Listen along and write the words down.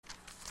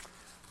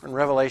We're in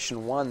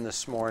Revelation 1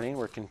 this morning.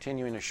 We're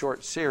continuing a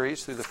short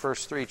series through the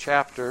first 3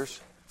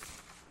 chapters.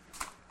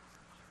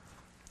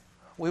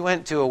 We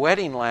went to a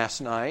wedding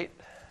last night.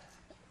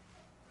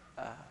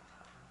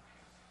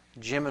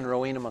 Jim and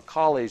Rowena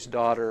McCauley's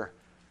daughter,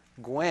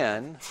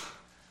 Gwen,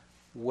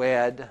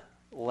 wed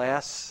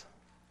Les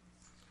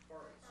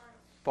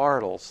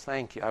Bartles.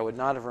 Thank you. I would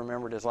not have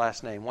remembered his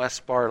last name,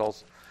 Wes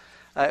Bartles.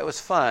 It was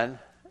fun.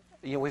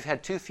 We've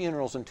had 2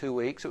 funerals in 2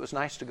 weeks. It was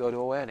nice to go to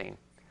a wedding.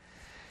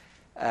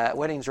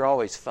 Weddings are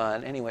always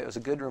fun. Anyway, it was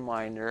a good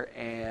reminder.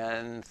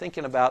 And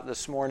thinking about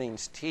this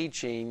morning's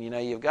teaching,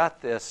 you've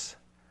got this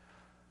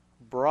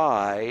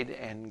bride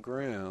and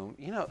groom.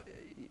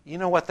 You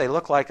know what they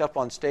look like up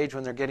on stage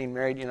when they're getting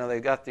married.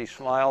 They've got these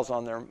smiles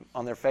on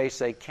their face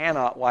they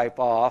cannot wipe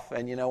off.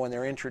 And when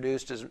they're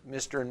introduced as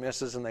Mr. and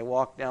Mrs. and they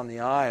walk down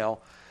the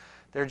aisle,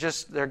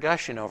 they're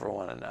gushing over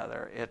one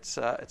another. It's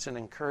an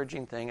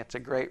encouraging thing. It's a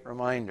great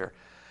reminder.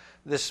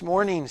 This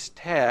morning's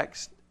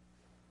text,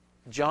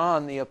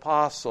 John the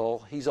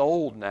Apostle, he's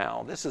old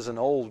now. This is an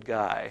old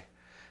guy.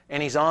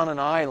 And he's on an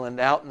island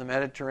out in the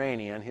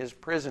Mediterranean, his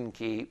prison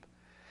keep.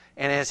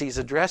 And as he's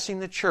addressing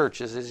the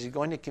churches, as he's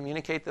going to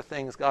communicate the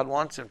things God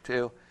wants him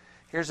to,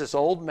 here's this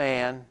old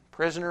man,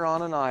 prisoner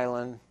on an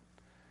island,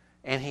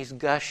 and he's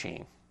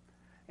gushing.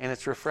 And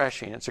it's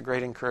refreshing. It's a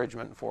great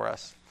encouragement for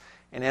us.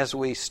 And as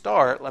we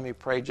start, let me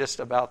pray just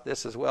about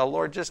this as well.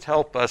 Lord, just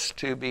help us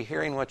to be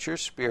hearing what your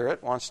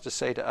Spirit wants to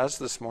say to us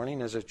this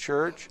morning as a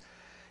church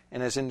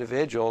and as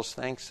individuals.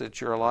 Thanks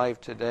that you're alive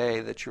today,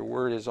 that your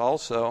word is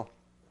also.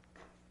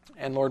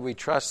 And Lord, we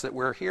trust that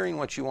we're hearing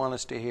what you want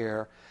us to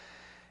hear,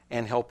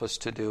 and help us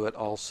to do it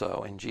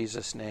also. In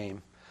Jesus'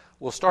 name.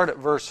 We'll start at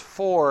verse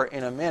 4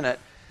 in a minute.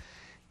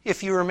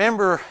 If you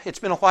remember, it's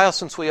been a while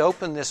since we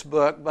opened this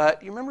book,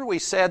 but you remember we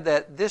said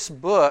that this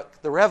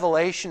book, the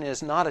Revelation,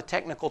 is not a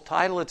technical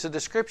title, it's a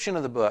description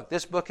of the book.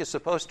 This book is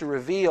supposed to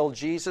reveal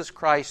Jesus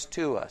Christ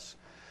to us.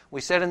 We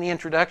said in the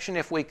introduction,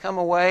 if we come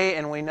away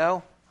and we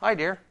know, hi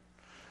dear,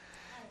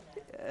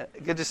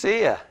 good to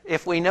see you.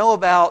 If we know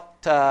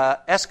about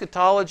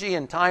eschatology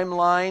and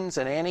timelines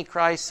and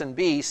antichrists and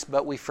beasts,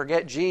 but we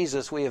forget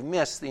Jesus, we have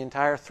missed the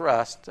entire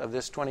thrust of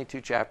this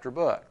 22-chapter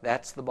book.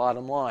 That's the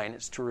bottom line.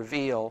 It's to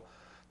reveal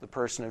the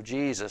person of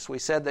Jesus. We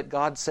said that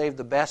God saved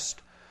the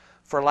best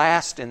for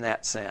last in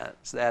that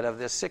sense, that of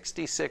this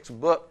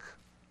 66-book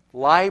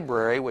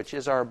library, which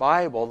is our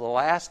Bible, the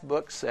last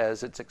book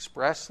says it's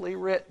expressly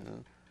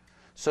written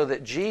so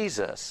that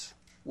Jesus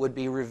would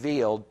be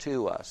revealed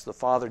to us. The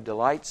Father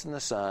delights in the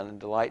Son and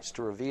delights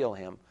to reveal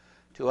him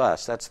to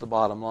us. That's the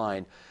bottom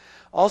line.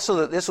 Also,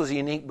 that this was a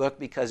unique book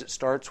because it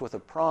starts with a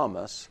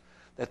promise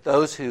that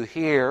those who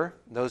hear,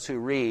 those who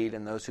read,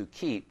 and those who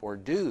keep or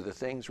do the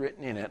things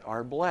written in it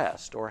are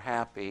blessed or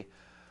happy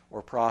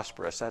or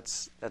prosperous.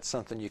 That's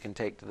something you can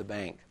take to the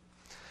bank.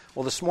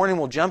 Well, this morning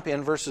we'll jump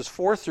in verses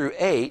 4 through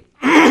 8.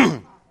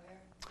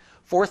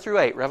 4 through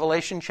 8,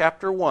 Revelation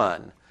chapter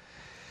 1.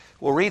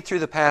 We'll read through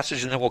the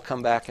passage and then we'll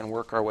come back and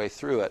work our way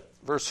through it.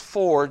 Verse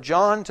 4,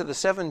 John, to the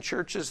 7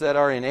 churches that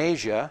are in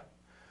Asia,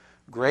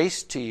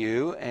 grace to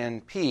you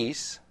and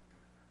peace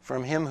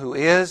from him who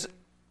is,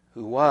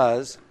 who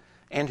was,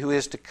 and who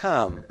is to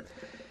come,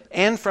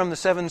 and from the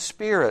 7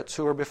 spirits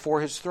who are before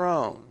his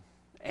throne,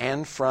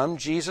 and from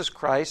Jesus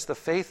Christ, the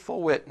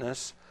faithful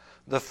witness,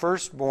 the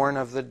firstborn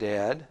of the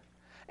dead,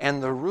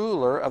 and the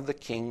ruler of the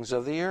kings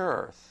of the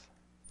earth.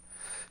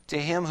 To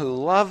him who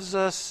loves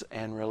us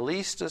and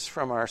released us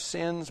from our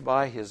sins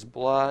by his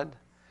blood,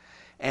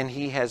 and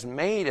he has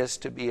made us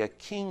to be a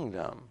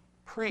kingdom,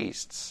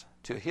 priests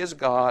to his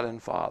God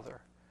and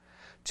Father.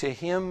 To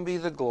him be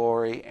the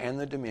glory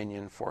and the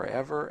dominion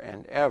forever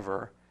and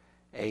ever.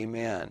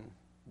 Amen.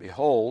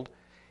 Behold,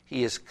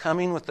 he is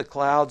coming with the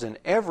clouds, and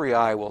every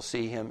eye will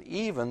see him,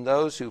 even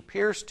those who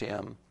pierced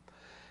him,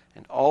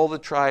 and all the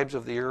tribes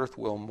of the earth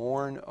will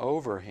mourn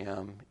over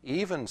him.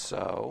 Even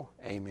so,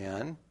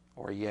 amen,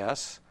 or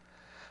yes.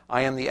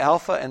 I am the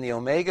Alpha and the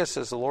Omega,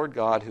 says the Lord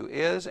God, who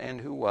is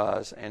and who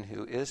was and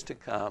who is to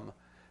come,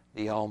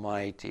 the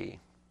Almighty.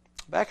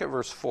 Back at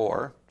verse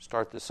 4,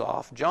 start this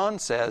off. John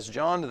says,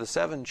 John to the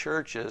 7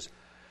 churches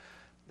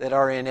that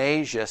are in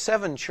Asia.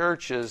 7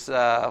 churches,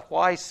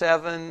 why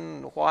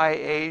 7, why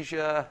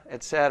Asia,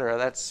 etc.?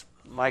 That's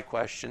my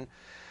question.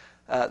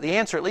 The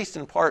answer, at least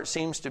in part,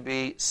 seems to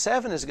be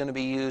 7 is going to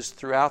be used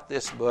throughout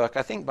this book.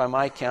 I think by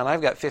my count,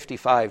 I've got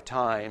 55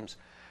 times.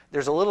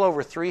 There's a little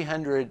over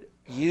 300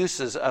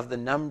 uses of the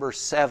number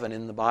 7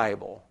 in the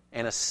Bible,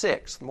 and a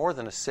 6th, more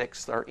than a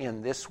 6th, are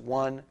in this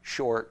one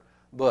short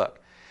book.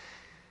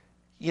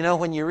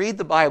 When you read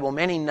the Bible,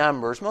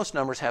 most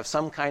numbers have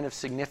some kind of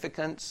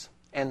significance,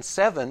 and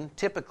 7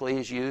 typically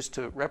is used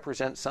to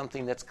represent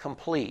something that's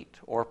complete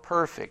or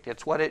perfect.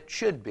 It's what it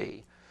should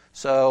be.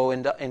 So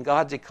in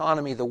God's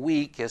economy, the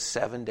week is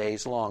 7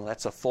 days long.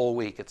 That's a full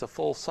week. It's a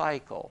full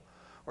cycle.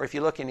 Or if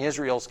you look in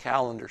Israel's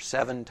calendar,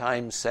 7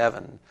 times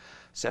 7.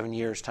 7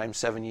 years times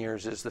 7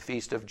 years is the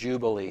Feast of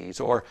Jubilees.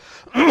 Or,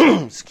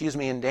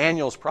 in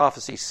Daniel's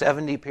prophecy,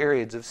 70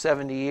 periods of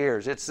 70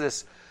 years. It's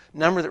this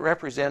number that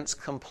represents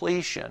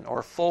completion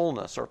or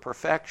fullness or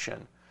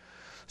perfection.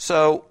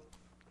 So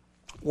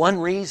one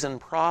reason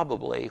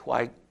probably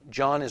why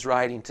John is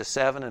writing to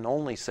 7 and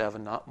only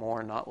 7, not more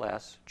and not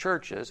less,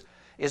 churches,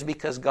 is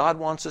because God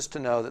wants us to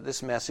know that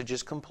this message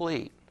is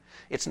complete.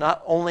 It's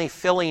not only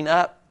filling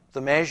up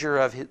the measure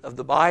of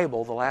the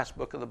Bible, the last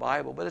book of the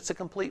Bible, but it's a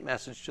complete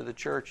message to the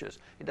churches.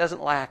 It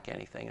doesn't lack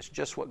anything. It's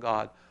just what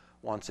God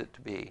wants it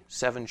to be.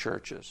 7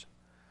 churches.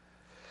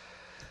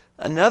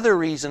 Another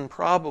reason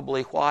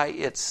probably why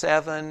it's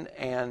 7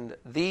 and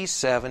these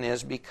 7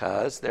 is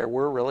because there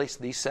were really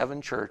these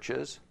 7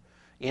 churches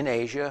in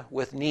Asia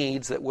with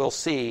needs that we'll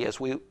see as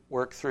we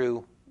work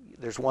through.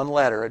 There's one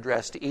letter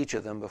addressed to each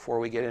of them before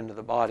we get into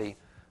the body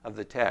of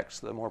the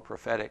text, the more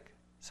prophetic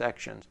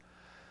sections.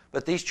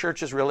 But these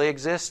churches really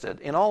existed.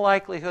 In all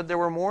likelihood, there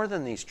were more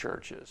than these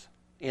churches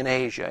in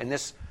Asia. In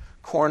this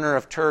corner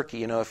of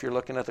Turkey, if you're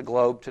looking at the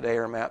globe today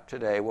or map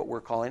today, what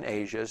we're calling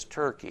Asia is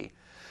Turkey.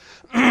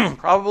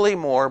 Probably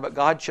more, but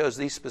God chose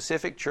these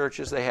specific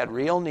churches. They had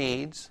real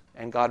needs,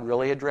 and God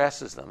really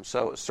addresses them.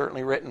 So it's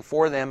certainly written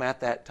for them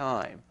at that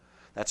time.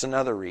 That's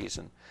another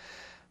reason.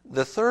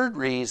 The third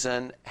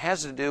reason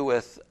has to do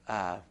with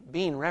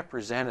being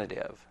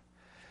representative.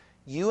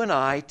 You and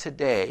I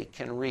today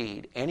can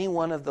read any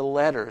one of the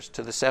letters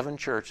to the 7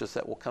 churches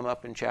that will come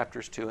up in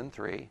chapters 2 and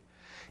 3,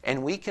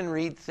 and we can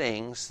read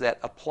things that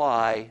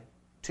apply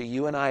to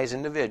you and I as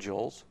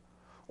individuals,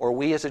 or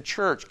we as a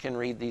church can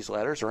read these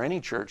letters, or any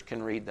church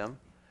can read them,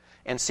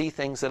 and see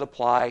things that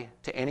apply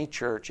to any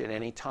church at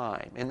any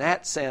time. In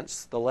that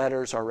sense, the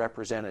letters are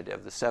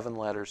representative, the 7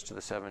 letters to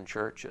the 7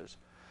 churches.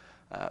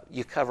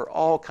 You cover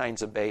all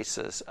kinds of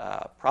bases,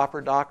 proper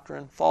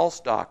doctrine,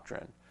 false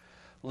doctrine,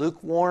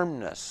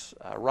 lukewarmness,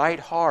 right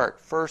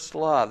heart, first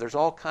love. There's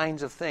all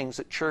kinds of things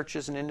that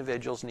churches and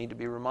individuals need to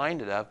be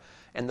reminded of,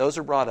 and those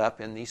are brought up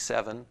in these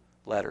 7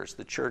 letters.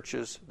 The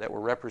churches that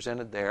were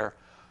represented there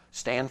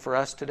stand for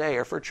us today,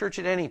 or for a church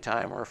at any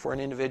time, or for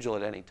an individual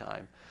at any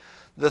time.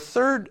 The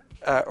third,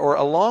 or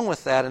along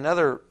with that,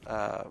 another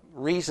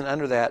reason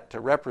under that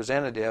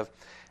representative,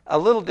 a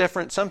little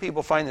different. Some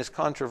people find this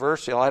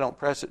controversial. I don't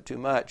press it too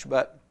much,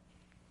 but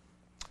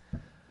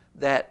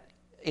that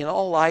in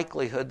all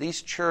likelihood,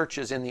 these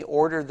churches, in the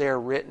order they're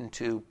written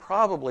to,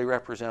 probably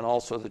represent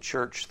also the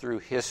church through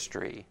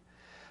history.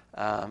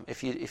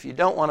 If you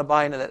don't want to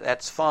buy into that,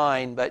 that's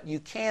fine, but you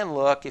can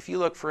look. If you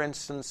look, for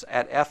instance,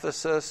 at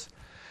Ephesus,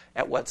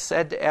 at what's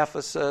said to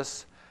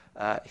Ephesus,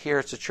 here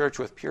it's a church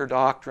with pure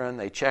doctrine.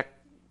 They check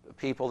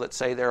people that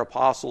say they're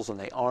apostles and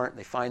they aren't.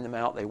 They find them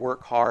out. They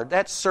work hard.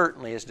 That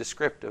certainly is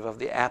descriptive of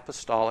the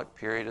apostolic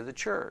period of the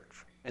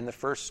church in the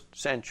first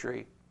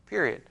century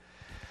period.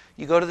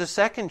 You go to the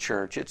second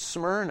church, it's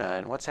Smyrna,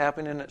 and what's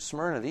happening at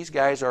Smyrna? These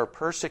guys are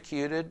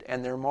persecuted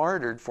and they're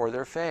martyred for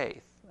their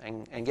faith.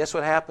 And guess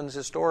what happens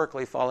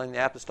historically following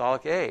the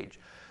apostolic age?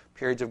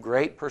 Periods of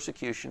great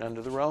persecution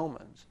under the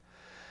Romans.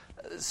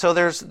 So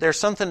there's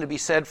something to be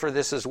said for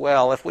this as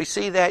well. If we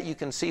see that, you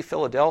can see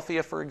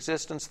Philadelphia for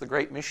existence, the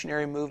great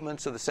missionary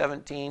movements of the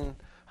 1700s,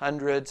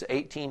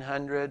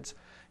 1800s.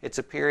 It's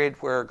a period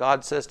where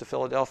God says to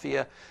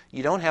Philadelphia,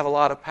 you don't have a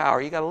lot of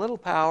power. You got a little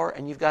power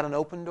and you've got an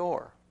open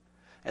door.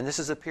 And this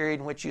is a period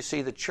in which you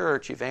see the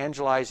church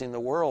evangelizing the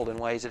world in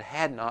ways it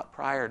had not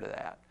prior to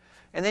that.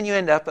 And then you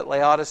end up at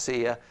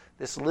Laodicea,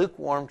 this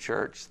lukewarm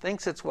church,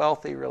 thinks it's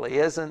wealthy, really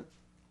isn't.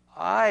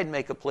 I'd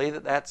make a plea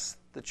that that's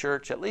the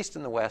church, at least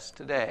in the West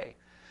today.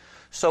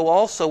 So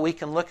also we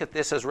can look at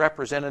this as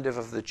representative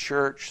of the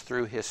church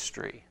through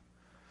history.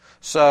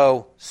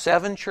 So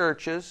 7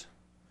 churches,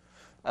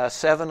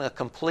 7 a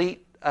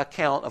complete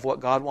account of what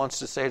God wants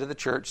to say to the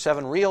church,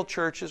 7 real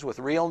churches with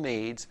real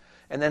needs,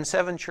 and then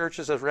 7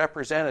 churches as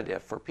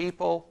representative for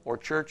people or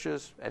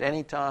churches at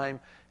any time,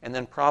 and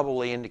then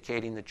probably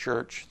indicating the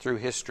church through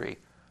history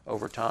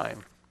over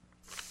time.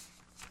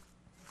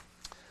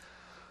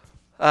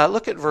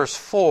 Look at verse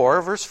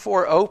 4. Verse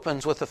 4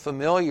 opens with a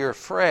familiar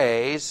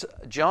phrase.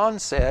 John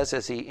says,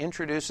 as he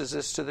introduces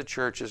this to the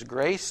churches,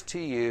 grace to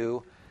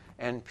you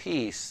and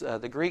peace.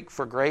 The Greek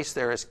for grace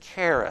there is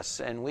charis,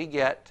 and we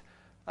get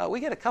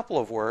a couple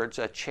of words.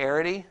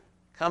 Charity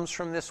comes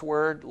from this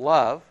word,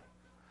 love.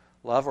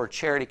 Love or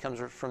charity comes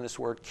from this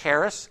word,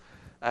 charis.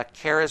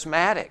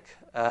 Charismatic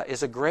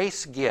is a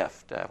grace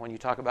gift. When you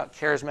talk about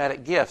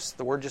charismatic gifts,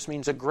 the word just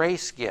means a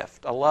grace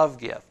gift, a love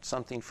gift,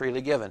 something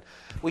freely given.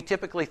 We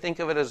typically think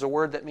of it as a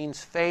word that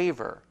means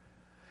favor.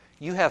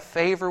 You have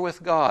favor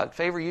with God,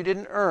 favor you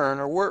didn't earn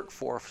or work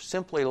for,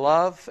 simply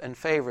love and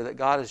favor that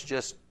God has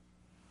just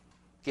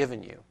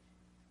given you,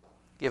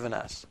 given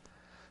us.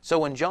 So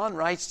when John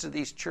writes to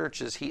these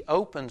churches, he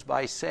opens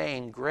by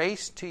saying,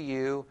 grace to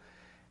you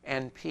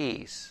and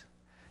peace.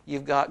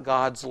 You've got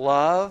God's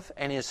love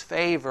and His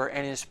favor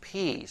and His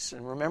peace.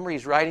 And remember,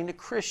 he's writing to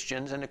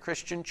Christians and to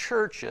Christian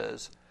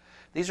churches.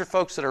 These are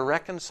folks that are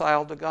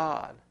reconciled to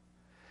God.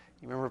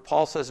 You remember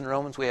Paul says in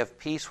Romans, we have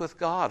peace with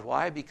God.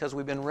 Why? Because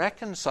we've been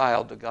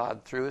reconciled to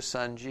God through His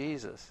Son,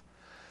 Jesus.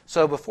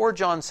 So before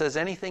John says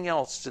anything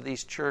else to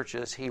these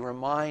churches, he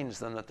reminds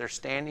them that they're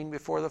standing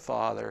before the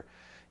Father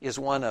is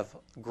one of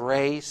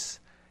grace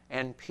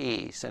and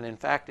peace. And in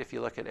fact, if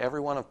you look at every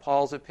one of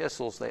Paul's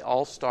epistles, they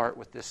all start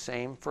with this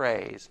same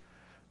phrase,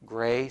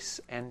 grace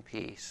and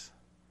peace.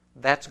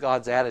 That's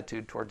God's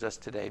attitude towards us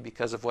today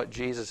because of what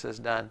Jesus has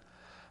done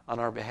on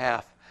our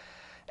behalf.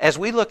 As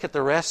we look at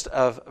the rest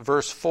of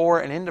verse 4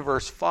 and into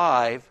verse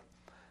 5,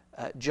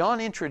 John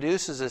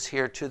introduces us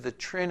here to the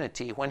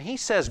Trinity. When he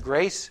says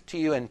grace to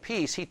you and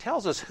peace, he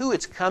tells us who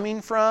it's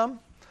coming from.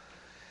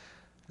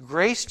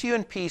 Grace to you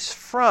and peace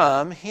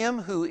from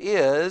Him who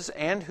is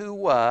and who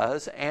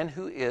was and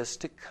who is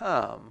to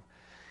come.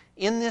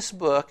 In this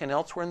book and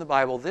elsewhere in the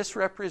Bible, this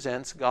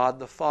represents God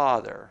the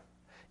Father.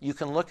 You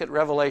can look at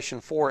Revelation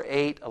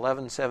 4:8,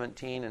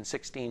 11:17, and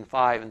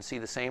 16:5 and see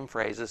the same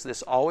phrases.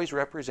 This always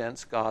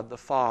represents God the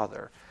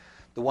Father,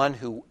 the one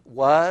who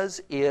was,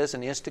 is,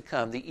 and is to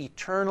come, the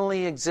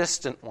eternally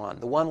existent one,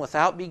 the one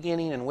without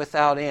beginning and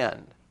without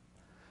end.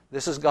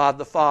 This is God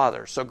the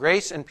Father. So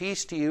grace and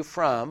peace to you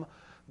from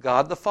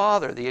God the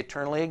Father, the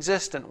eternally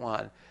existent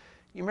one.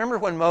 You remember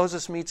when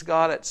Moses meets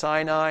God at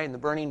Sinai in the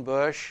burning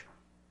bush?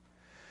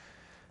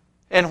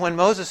 And when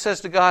Moses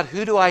says to God,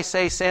 "Who do I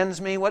say sends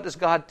me?" What does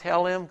God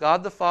tell him?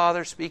 God the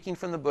Father, speaking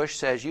from the bush,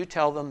 says, "You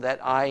tell them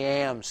that I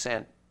am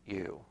sent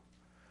you."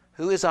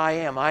 Who is I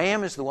am? I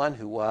am is the one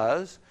who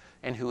was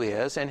and who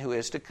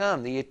is to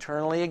come, the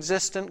eternally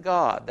existent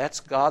God.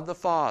 That's God the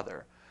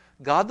Father.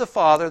 God the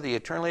Father, the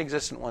eternally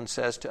existent one,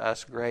 says to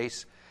us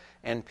grace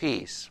and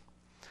peace.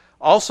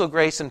 Also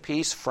grace and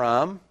peace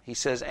from, he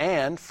says,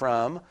 and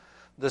from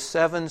the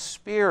seven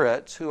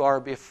spirits who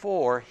are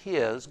before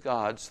His,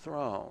 God's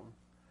throne.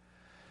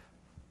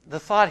 The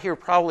thought here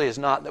probably is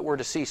not that we're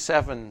to see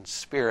seven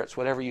spirits,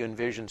 whatever you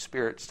envision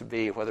spirits to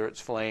be, whether it's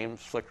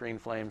flames, flickering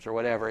flames, or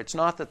whatever. It's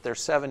not that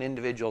there's seven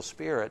individual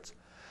spirits,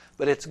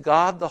 but it's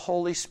God the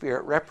Holy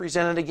Spirit,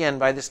 represented again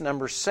by this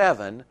number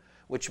 7,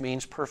 which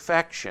means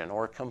perfection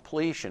or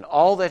completion,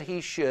 all that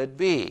He should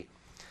be.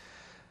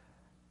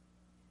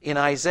 In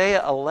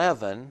Isaiah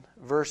 11,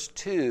 verse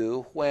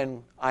 2,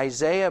 when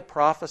Isaiah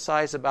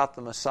prophesies about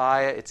the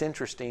Messiah, it's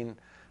interesting.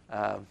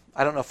 I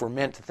don't know if we're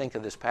meant to think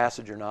of this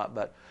passage or not,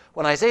 but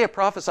when Isaiah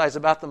prophesies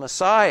about the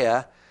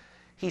Messiah,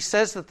 he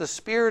says that the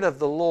Spirit of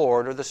the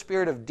Lord, or the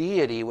Spirit of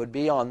deity, would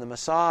be on the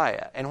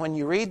Messiah. And when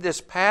you read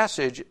this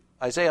passage,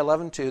 Isaiah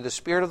 11:2, the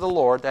Spirit of the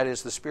Lord, that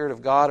is the Spirit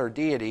of God or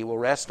deity, will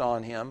rest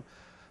on Him.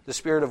 The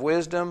Spirit of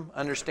wisdom,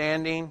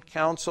 understanding,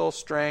 counsel,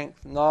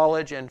 strength,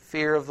 knowledge, and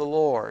fear of the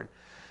Lord.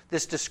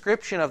 This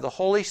description of the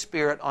Holy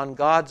Spirit on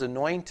God's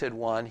anointed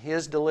one,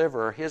 His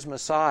deliverer, His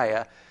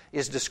Messiah,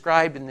 is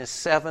described in this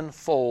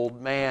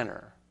sevenfold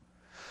manner.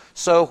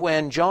 So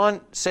when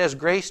John says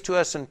grace to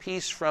us and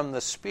peace from the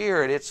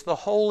Spirit, it's the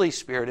Holy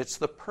Spirit. It's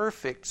the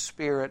perfect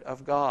Spirit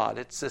of God.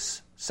 It's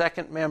this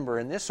second member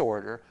in this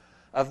order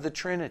of the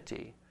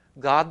Trinity.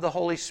 God the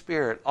Holy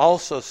Spirit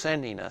also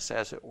sending us,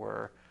 as it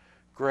were,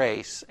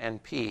 grace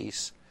and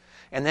peace.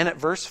 And then at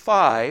verse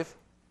 5,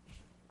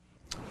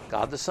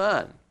 God the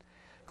Son.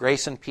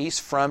 Grace and peace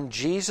from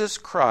Jesus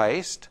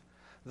Christ,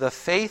 the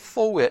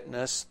faithful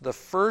witness, the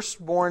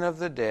firstborn of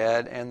the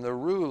dead, and the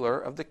ruler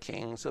of the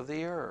kings of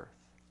the earth.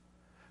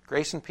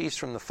 Grace and peace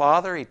from the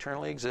Father,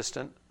 eternally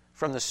existent,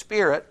 from the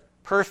Spirit,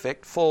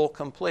 perfect, full,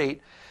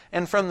 complete,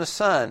 and from the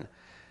Son.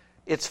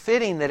 It's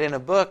fitting that in a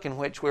book in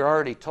which we're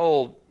already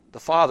told the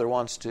Father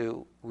wants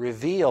to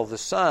reveal the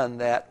Son,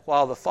 that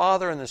while the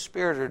Father and the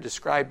Spirit are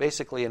described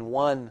basically in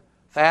one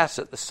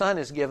facet, the Son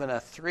is given a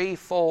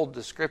threefold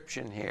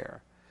description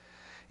here.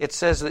 It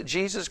says that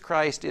Jesus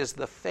Christ is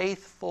the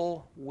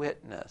faithful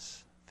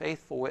witness.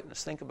 Faithful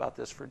witness. Think about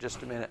this for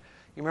just a minute.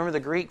 You remember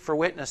the Greek for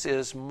witness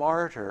is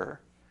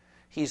martyr.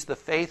 He's the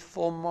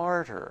faithful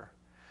martyr.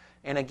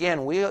 And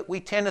again, we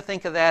tend to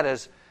think of that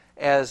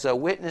as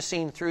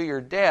witnessing through your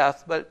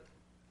death, but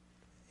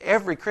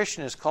every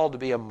Christian is called to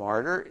be a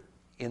martyr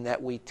in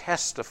that we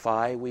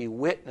testify, we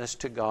witness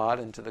to God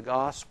and to the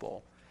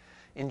gospel.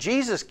 In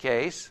Jesus'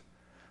 case,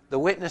 the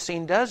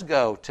witnessing does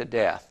go to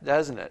death,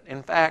 doesn't it?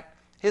 In fact,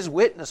 His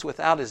witness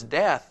without His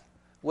death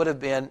would have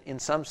been, in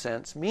some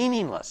sense,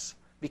 meaningless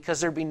because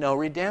there'd be no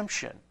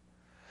redemption.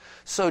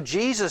 So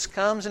Jesus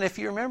comes, and if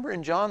you remember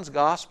in John's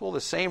Gospel, the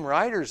same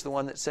writer is the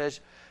one that says,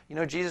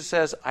 Jesus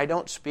says, "I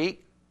don't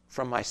speak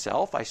from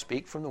myself, I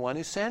speak from the one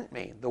who sent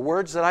me. The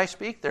words that I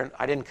speak,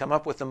 I didn't come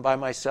up with them by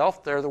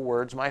myself. They're the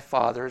words my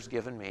Father has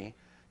given me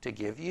to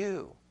give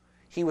you."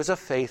 He was a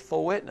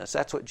faithful witness.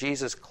 That's what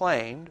Jesus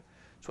claimed.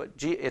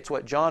 It's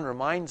what John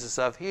reminds us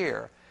of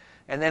here.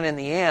 And then in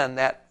the end,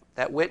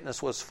 that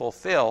witness was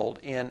fulfilled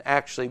in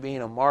actually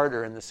being a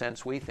martyr in the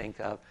sense we think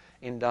of,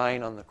 in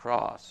dying on the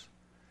cross.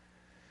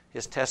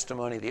 His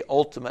testimony, the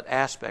ultimate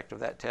aspect of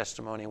that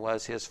testimony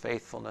was His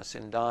faithfulness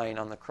in dying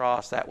on the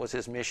cross. That was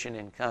His mission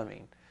in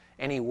coming.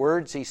 Any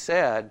words He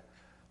said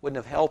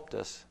wouldn't have helped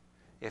us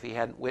if He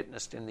hadn't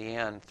witnessed in the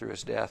end through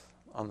His death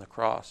on the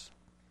cross.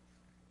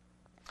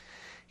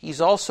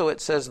 He's also, it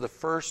says, the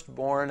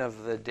firstborn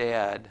of the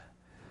dead.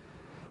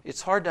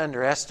 It's hard to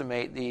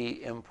underestimate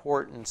the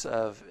importance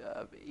of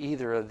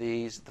either of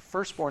these. The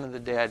firstborn of the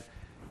dead,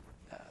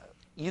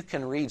 You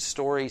can read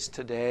stories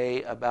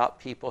today about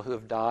people who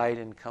have died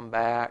and come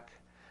back.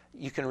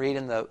 You can read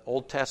in the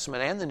Old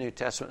Testament and the New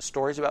Testament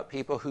stories about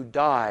people who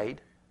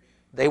died.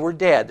 They were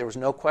dead. There was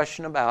no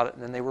question about it.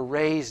 And then they were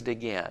raised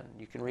again.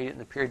 You can read it in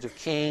the periods of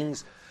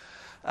Kings.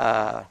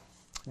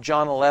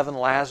 John 11,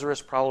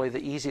 Lazarus, probably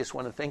the easiest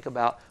one to think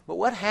about. But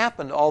what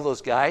happened to all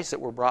those guys that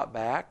were brought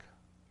back?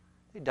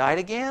 They died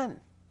again.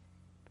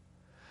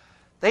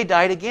 They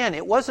died again.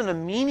 It wasn't a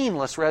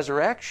meaningless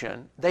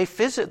resurrection. They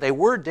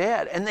were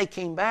dead, and they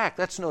came back.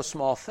 That's no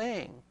small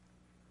thing.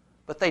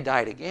 But they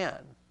died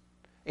again.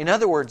 In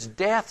other words,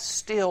 death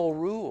still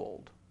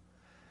ruled.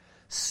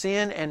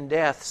 Sin and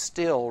death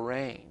still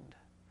reigned.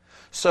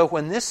 So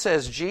when this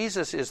says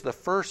Jesus is the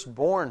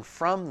firstborn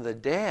from the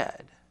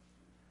dead,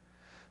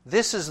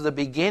 this is the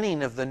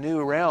beginning of the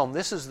new realm.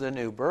 This is the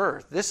new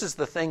birth. This is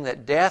the thing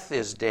that death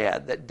is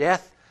dead, that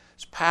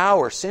death's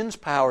power, sin's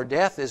power,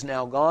 death is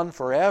now gone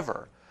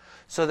forever.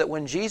 So that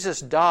when Jesus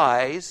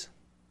dies,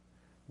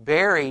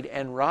 buried,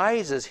 and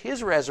rises,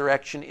 His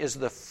resurrection is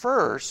the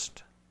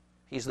first.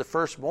 He's the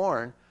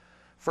firstborn.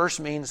 First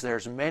means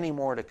there's many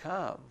more to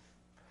come.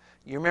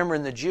 You remember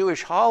in the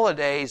Jewish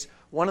holidays,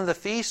 one of the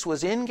feasts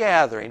was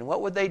ingathering.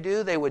 What would they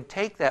do? They would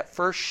take that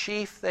first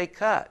sheaf they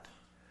cut,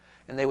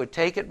 and they would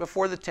take it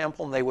before the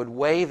temple, and they would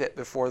wave it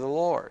before the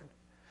Lord.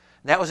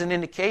 And that was an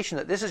indication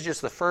that this is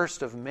just the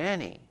first of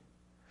many.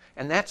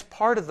 And that's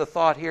part of the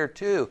thought here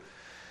too.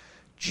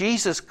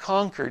 Jesus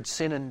conquered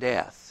sin and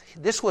death.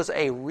 This was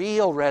a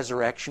real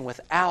resurrection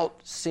without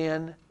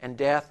sin and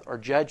death or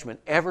judgment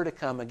ever to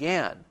come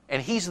again.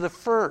 And He's the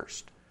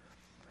first.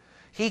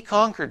 He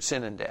conquered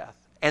sin and death.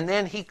 And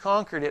then He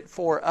conquered it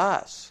for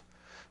us.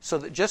 So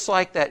that just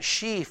like that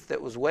sheaf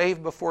that was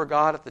waved before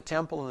God at the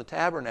temple and the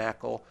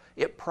tabernacle,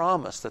 it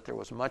promised that there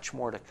was much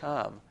more to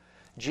come.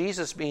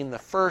 Jesus being the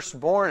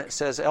firstborn, it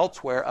says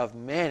elsewhere, of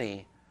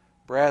many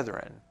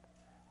brethren,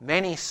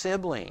 many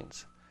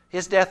siblings.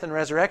 His death and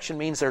resurrection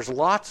means there's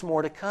lots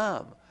more to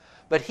come.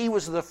 But He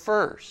was the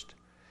first.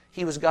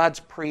 He was God's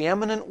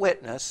preeminent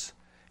witness,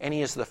 and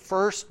He is the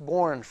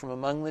firstborn from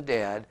among the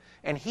dead,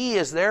 and He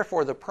is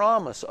therefore the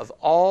promise of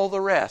all the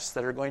rest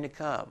that are going to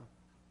come.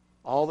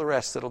 All the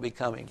rest that will be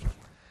coming.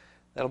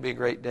 That'll be a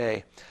great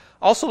day.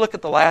 Also look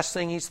at the last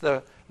thing. He's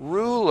the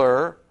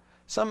ruler,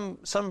 some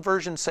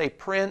versions say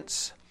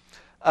prince,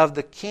 of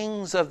the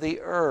kings of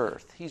the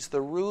earth. He's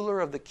the ruler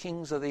of the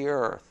kings of the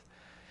earth.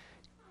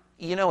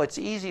 You know, it's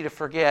easy to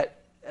forget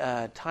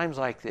times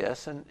like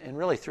this, and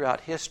really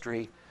throughout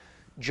history.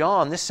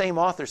 John, this same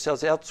author,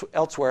 says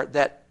elsewhere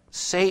that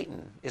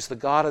Satan is the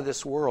god of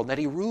this world, and that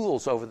he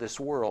rules over this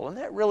world. And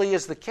that really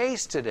is the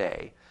case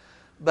today.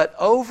 But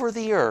over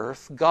the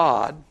earth,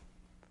 God,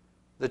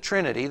 the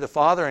Trinity, the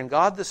Father and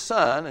God the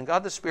Son and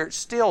God the Spirit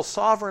still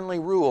sovereignly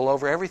rule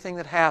over everything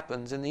that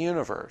happens in the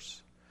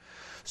universe.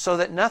 So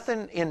that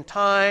nothing in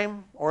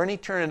time or in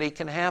eternity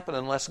can happen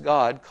unless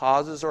God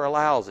causes or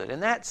allows it. In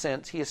that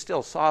sense, He is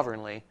still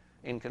sovereignly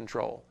in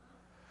control.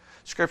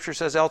 Scripture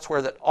says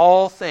elsewhere that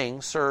all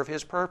things serve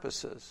His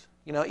purposes.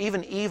 You know,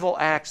 even evil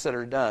acts that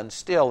are done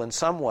still in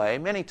some way,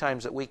 many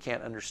times that we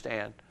can't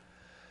understand,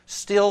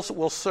 still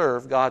will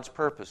serve God's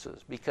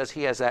purposes because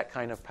He has that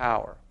kind of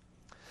power.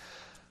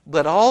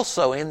 But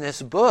also in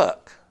this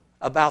book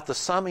about the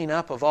summing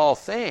up of all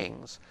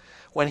things,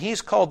 when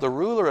He's called the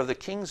ruler of the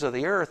kings of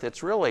the earth,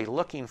 it's really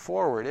looking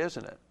forward,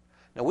 isn't it?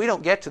 Now, we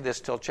don't get to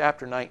this till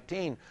chapter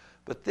 19,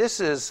 but this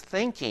is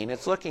thinking,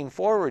 it's looking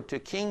forward to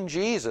King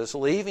Jesus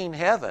leaving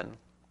heaven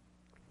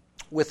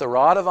with a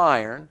rod of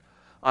iron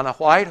on a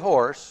white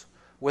horse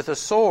with a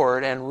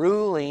sword and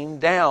ruling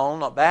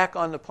down back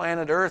on the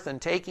planet Earth and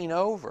taking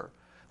over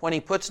when He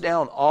puts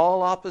down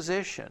all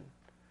opposition.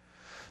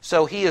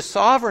 So He is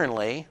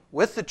sovereignly,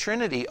 with the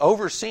Trinity,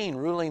 overseeing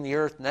ruling the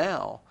earth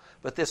now.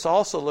 But this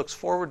also looks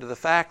forward to the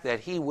fact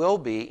that He will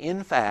be,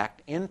 in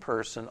fact, in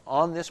person,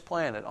 on this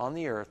planet, on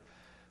the earth,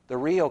 the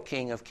real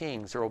King of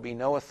Kings. There will be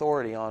no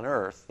authority on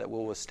earth that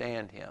will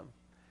withstand Him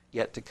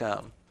yet to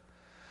come.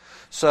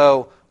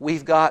 So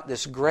we've got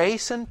this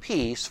grace and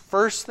peace.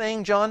 First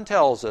thing John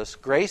tells us,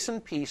 grace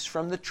and peace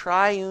from the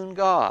triune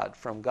God,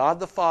 from God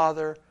the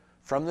Father,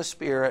 from the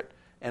Spirit,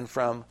 and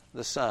from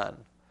the Son.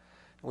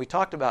 We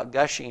talked about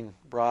gushing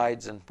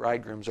brides and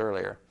bridegrooms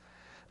earlier.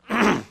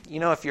 You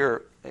know,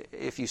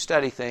 if you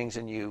study things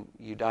and you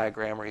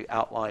diagram or you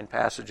outline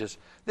passages,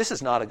 this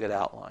is not a good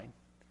outline.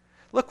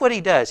 Look what he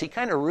does. He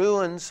kind of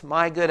ruins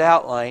my good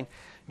outline.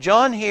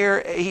 John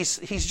here, he's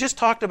just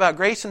talked about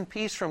grace and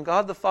peace from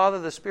God the Father,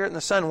 the Spirit, and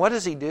the Son. What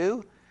does he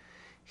do?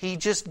 He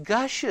just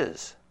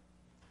gushes.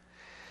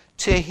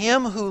 To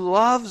Him who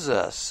loves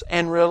us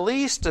and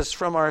released us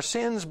from our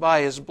sins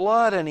by His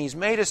blood, and He's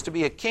made us to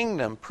be a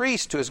kingdom,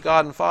 priest to His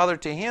God and Father,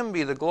 to Him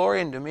be the glory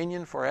and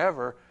dominion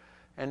forever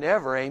and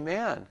ever.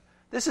 Amen.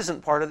 This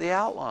isn't part of the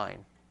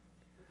outline.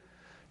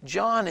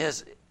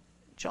 John's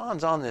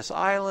on this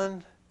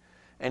island,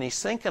 and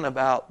he's thinking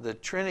about the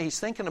Trinity.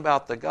 He's thinking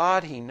about the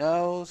God he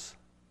knows,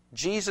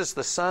 Jesus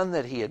the Son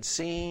that he had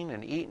seen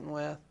and eaten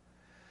with,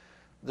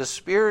 the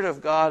Spirit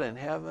of God in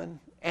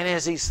heaven, And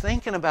as he's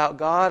thinking about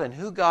God and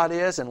who God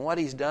is and what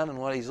He's done and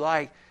what He's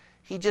like,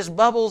 he just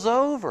bubbles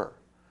over.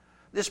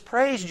 This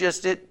praise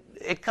just,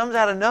 it comes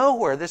out of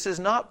nowhere. This is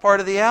not part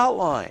of the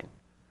outline.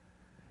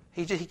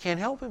 He can't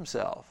help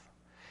himself.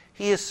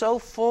 He is so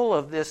full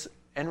of this,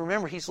 and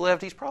remember, he's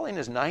probably in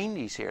his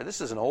 90s here.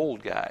 This is an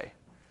old guy,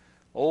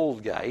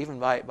 even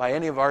by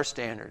any of our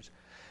standards.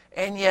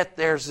 And yet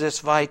there's this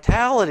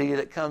vitality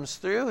that comes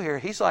through here.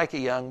 He's like a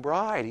young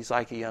bride. He's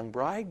like a young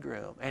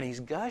bridegroom, and he's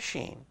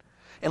gushing.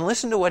 And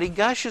listen to what he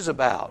gushes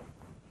about.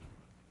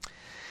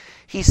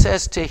 He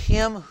says, to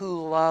Him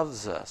who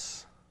loves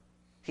us.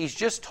 He's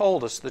just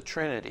told us the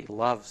Trinity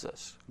loves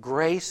us.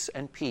 Grace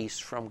and peace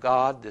from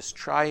God, this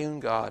triune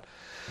God.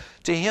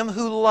 To Him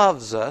who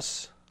loves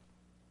us,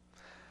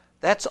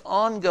 that's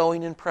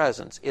ongoing in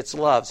presence. It's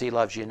loves. He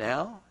loves you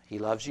now. He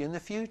loves you in the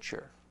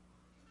future.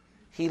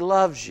 He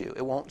loves you.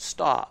 It won't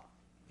stop.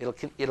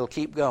 It'll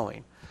keep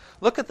going.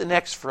 Look at the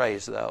next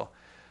phrase, though.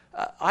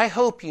 I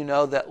hope you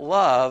know that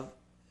love,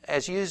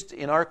 as used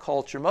in our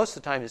culture, most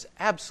of the time is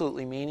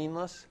absolutely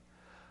meaningless.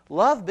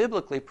 Love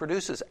biblically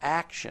produces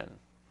action.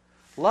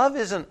 Love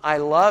isn't, I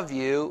love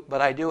you, but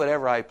I do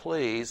whatever I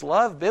please.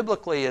 Love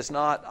biblically is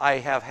not, I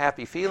have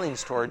happy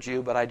feelings towards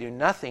you, but I do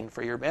nothing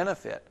for your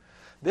benefit.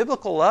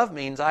 Biblical love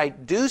means I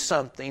do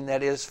something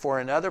that is for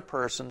another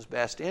person's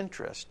best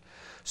interest.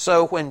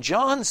 So when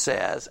John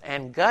says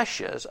and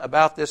gushes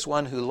about this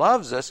one who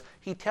loves us,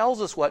 he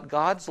tells us what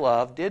God's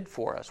love did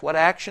for us. What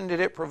action did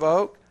it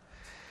provoke?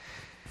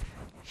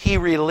 He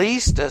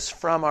released us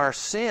from our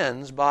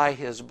sins by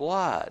His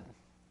blood.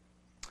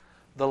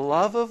 The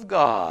love of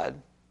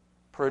God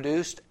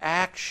produced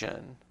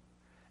action,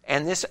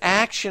 and this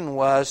action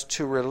was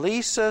to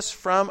release us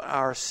from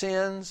our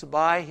sins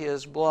by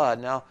His blood.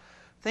 Now,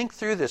 think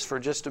through this for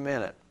just a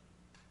minute.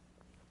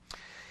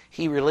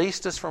 He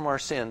released us from our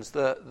sins.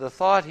 The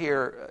thought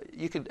here,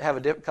 you could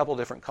have a couple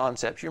different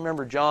concepts. You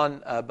remember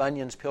John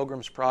Bunyan's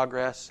Pilgrim's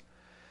Progress?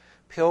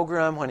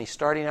 Pilgrim, when he's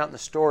starting out in the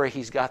story,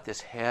 he's got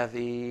this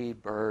heavy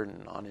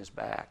burden on his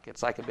back.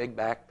 It's like a big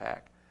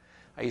backpack.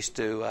 I used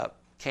to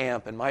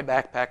camp, and my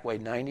backpack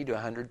weighed 90 to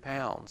 100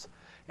 pounds.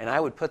 And I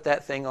would put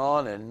that thing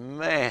on, and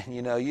man,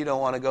 you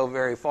don't want to go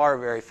very far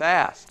very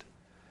fast.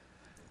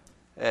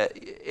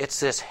 It's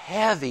this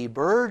heavy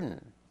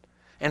burden.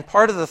 And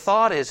part of the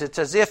thought is, it's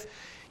as if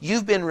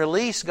you've been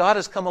released, God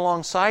has come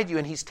alongside you,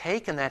 and He's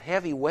taken that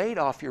heavy weight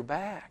off your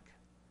back.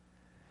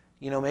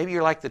 Maybe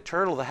you're like the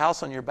turtle, the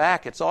house on your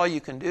back. It's all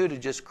you can do to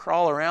just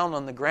crawl around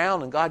on the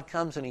ground, and God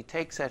comes and He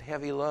takes that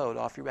heavy load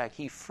off your back.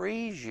 He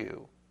frees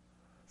you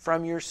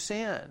from your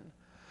sin.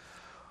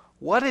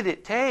 What did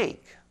it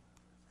take?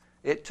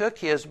 It took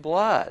His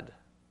blood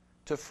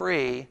to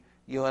free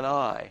you and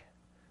I.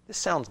 This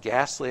sounds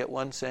ghastly at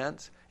one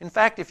sense. In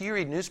fact, if you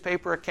read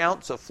newspaper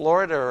accounts of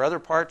Florida or other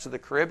parts of the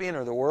Caribbean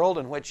or the world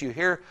in which you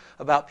hear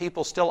about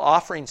people still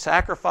offering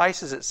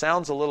sacrifices, it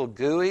sounds a little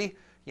gooey.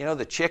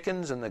 The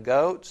chickens and the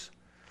goats.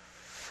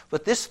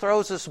 But this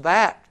throws us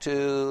back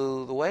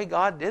to the way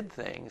God did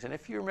things. And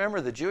if you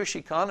remember the Jewish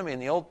economy in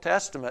the Old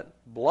Testament,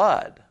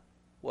 blood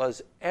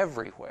was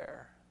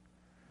everywhere.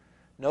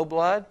 No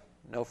blood,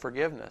 no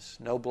forgiveness.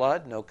 No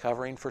blood, no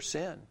covering for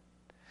sin.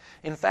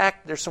 In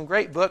fact, there's some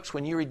great books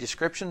when you read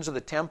descriptions of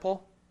the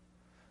temple.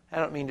 I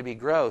don't mean to be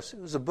gross. It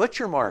was a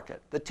butcher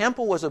market. The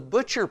temple was a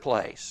butcher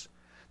place.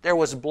 There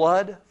was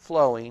blood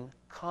flowing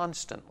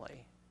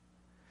constantly.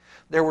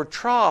 There were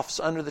troughs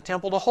under the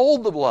temple to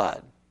hold the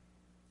blood.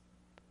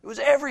 It was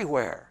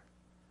everywhere.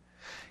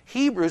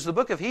 The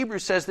book of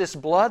Hebrews says this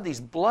blood,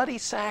 these bloody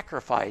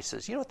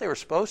sacrifices, you know what they were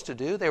supposed to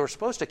do? They were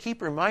supposed to keep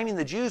reminding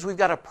the Jews, we've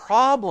got a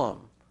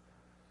problem.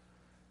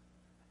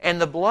 And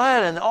the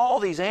blood and all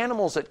these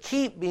animals that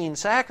keep being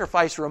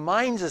sacrificed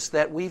reminds us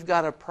that we've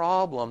got a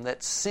problem,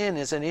 that sin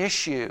is an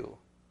issue.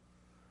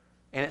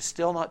 And it's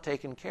still not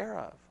taken care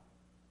of.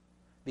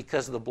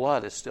 Because the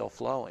blood is still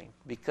flowing.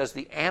 Because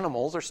the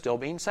animals are still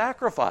being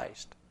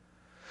sacrificed.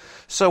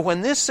 So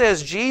when this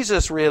says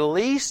Jesus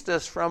released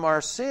us from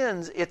our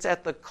sins, it's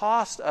at the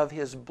cost of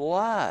His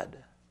blood.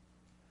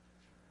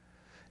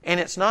 And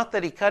it's not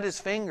that He cut His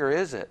finger,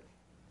 is it?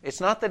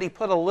 It's not that He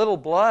put a little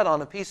blood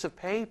on a piece of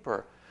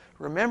paper.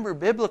 Remember,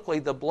 biblically,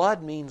 the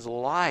blood means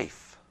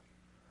life.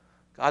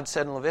 God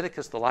said in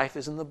Leviticus, the life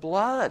is in the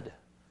blood.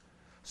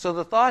 So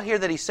the thought here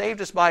that He saved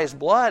us by His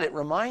blood, it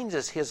reminds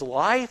us His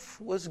life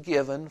was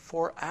given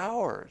for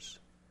ours.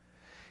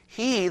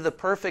 He, the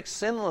perfect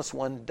sinless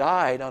one,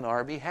 died on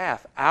our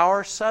behalf,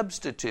 our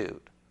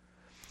substitute.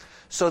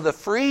 So the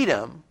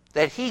freedom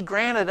that He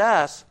granted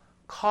us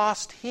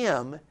cost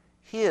Him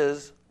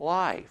His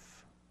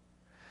life.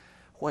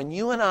 When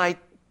you and I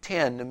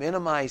tend to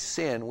minimize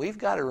sin, we've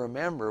got to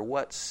remember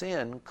what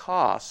sin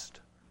cost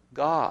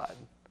God.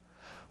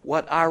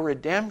 What our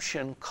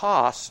redemption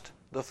cost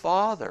the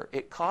Father.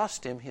 It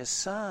cost Him His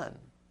Son.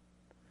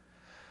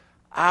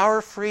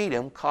 Our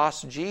freedom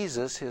cost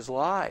Jesus His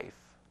life.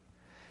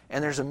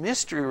 And there's a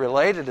mystery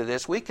related to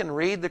this. We can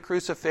read the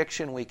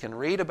crucifixion, we can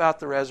read about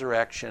the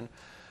resurrection,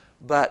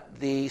 but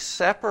the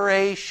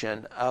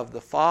separation of the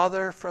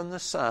Father from the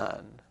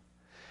Son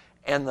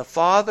and the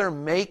Father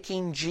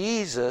making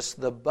Jesus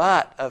the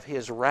butt of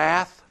His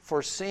wrath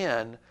for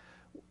sin,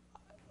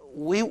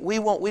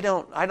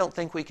 I don't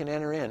think we can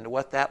enter into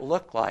what that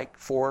looked like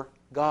for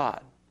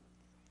God.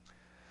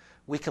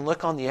 We can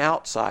look on the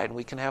outside and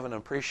we can have an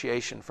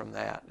appreciation from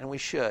that, and we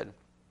should.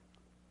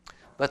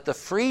 But the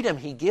freedom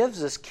He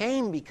gives us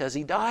came because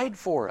He died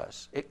for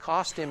us. It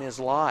cost Him His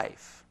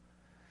life,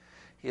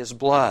 His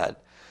blood.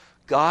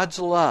 God's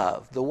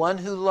love, the one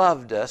who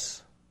loved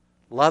us,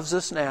 loves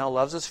us now,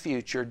 loves us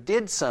future,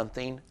 did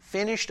something,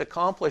 finished,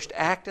 accomplished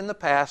act in the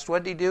past.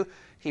 What did He do?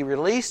 He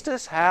released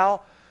us.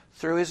 How?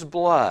 Through His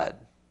blood.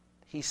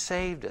 He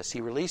saved us.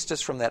 He released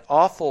us from that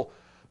awful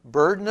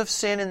burden of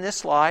sin in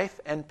this life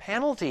and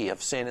penalty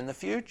of sin in the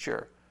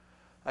future.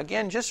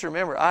 Again, just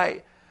remember,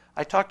 I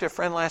talked to a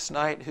friend last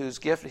night whose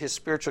gift, his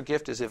spiritual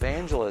gift is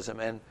evangelism,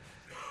 and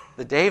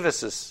the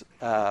Davises,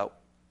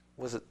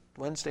 was it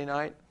Wednesday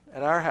night?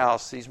 At our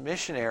house, these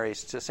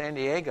missionaries to San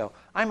Diego.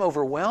 I'm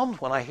overwhelmed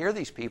when I hear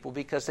these people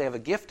because they have a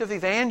gift of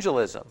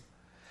evangelism.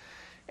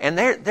 And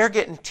they're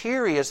getting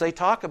teary as they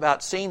talk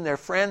about seeing their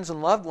friends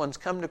and loved ones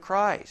come to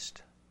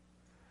Christ.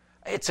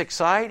 It's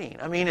exciting.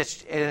 I mean,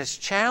 it's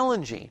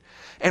challenging.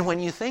 And when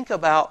you think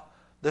about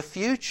the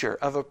future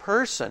of a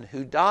person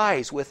who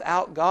dies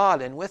without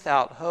God and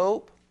without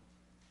hope,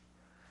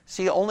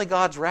 see, only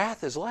God's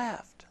wrath is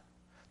left.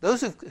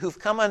 Those who've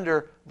come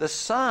under the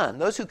Son,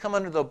 those who come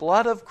under the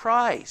blood of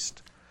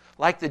Christ,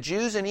 like the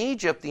Jews in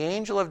Egypt, the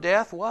angel of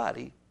death, what?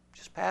 He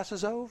just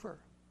passes over.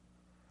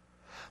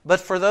 But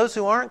for those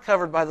who aren't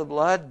covered by the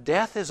blood,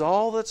 death is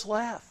all that's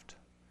left.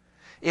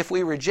 If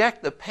we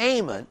reject the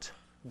payment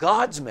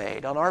God's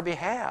made on our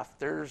behalf,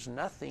 there's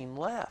nothing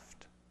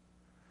left.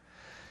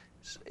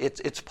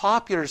 It's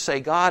popular to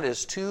say God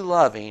is too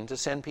loving to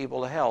send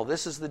people to hell.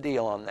 This is the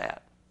deal on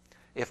that.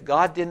 If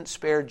God didn't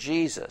spare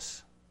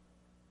Jesus,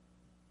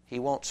 He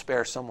won't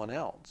spare someone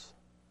else.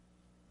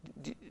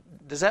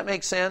 Does that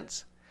make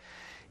sense?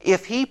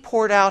 If He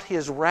poured out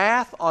His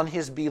wrath on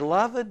His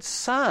beloved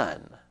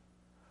Son,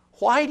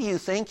 why do you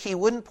think He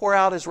wouldn't pour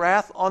out His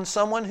wrath on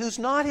someone who's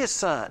not His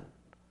Son?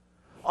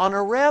 On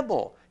a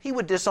rebel. He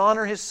would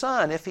dishonor His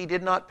Son if He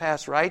did not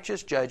pass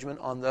righteous judgment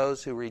on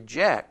those who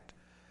reject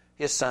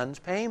His Son's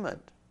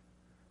payment.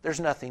 There's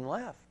nothing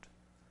left.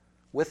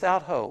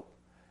 Without hope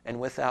and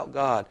without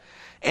God.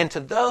 And to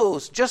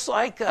those, just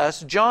like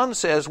us, John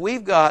says,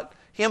 we've got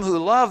Him who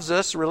loves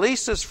us,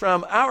 released us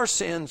from our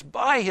sins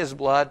by His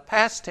blood,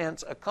 past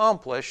tense,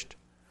 accomplished,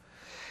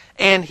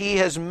 and He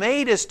has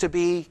made us to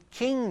be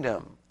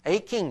a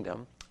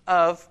kingdom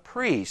of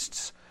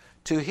priests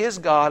to His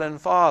God and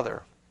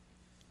Father.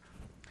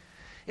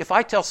 If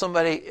I tell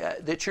somebody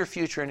that your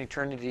future in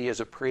eternity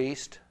is a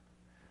priest,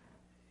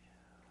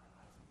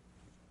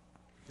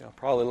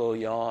 probably a little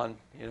yawn,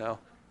 and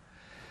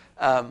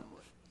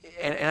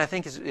I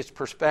think it's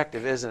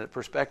perspective, isn't it?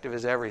 Perspective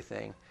is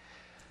everything.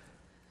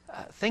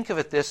 Think of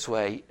it this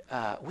way.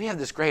 We have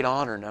this great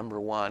honor, number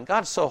one.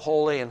 God's so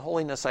holy, and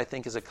holiness, I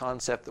think, is a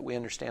concept that we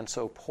understand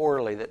so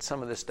poorly that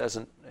some of this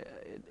doesn't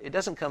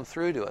come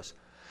through to us.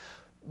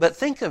 But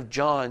think of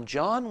John.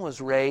 John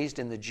was raised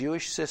in the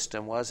Jewish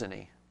system, wasn't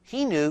he?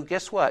 He knew,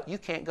 guess what? You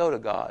can't go to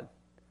God.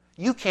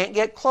 You can't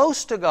get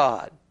close to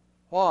God.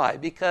 Why?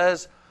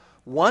 Because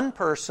one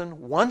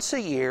person, once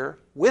a year,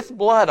 with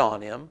blood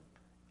on him,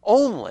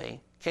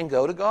 only can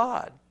go to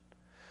God.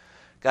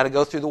 Got to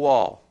go through the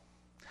wall.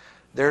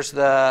 There's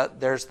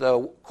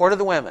the court of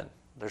the women.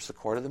 There's the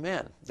court of the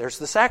men. There's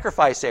the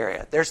sacrifice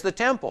area. There's the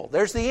temple.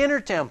 There's the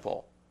inner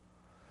temple.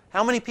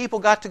 How many people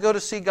got to go to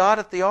see God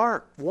at the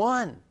ark?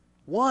 One.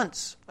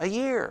 Once a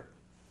year.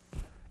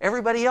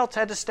 Everybody else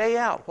had to stay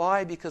out.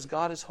 Why? Because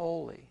God is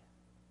holy.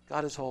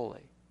 God is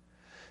holy.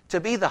 To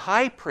be the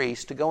high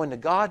priest, to go into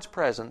God's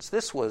presence,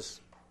 this was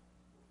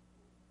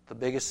the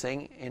biggest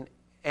thing in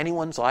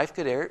anyone's life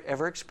could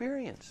ever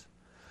experience.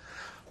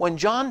 When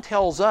John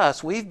tells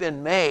us we've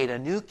been made a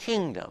new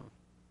kingdom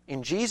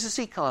in Jesus'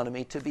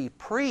 economy to be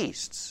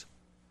priests,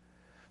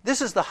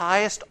 this is the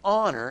highest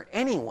honor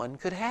anyone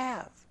could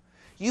have.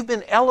 You've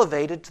been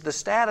elevated to the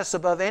status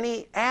above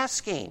any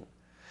asking.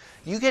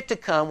 You get to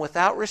come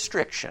without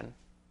restriction,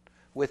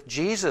 with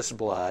Jesus'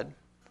 blood,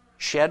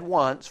 shed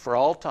once for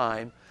all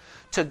time,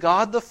 to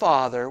God the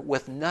Father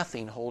with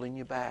nothing holding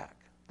you back.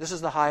 This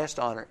is the highest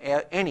honor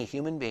any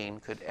human being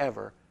could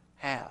ever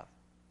have.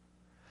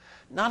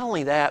 Not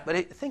only that,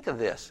 but think of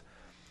this.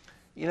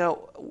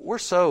 We're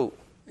so,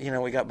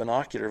 we got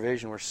binocular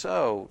vision. We're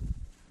so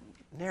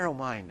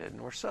narrow-minded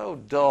and we're so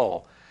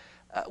dull.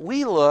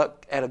 We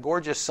look at a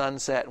gorgeous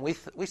sunset and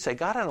we say,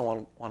 God, I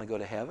don't want to go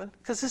to heaven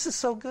because this is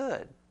so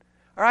good.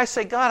 Or I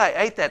say, God,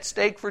 I ate that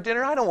steak for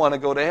dinner. I don't want to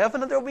go to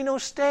heaven. There will be no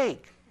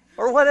steak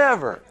or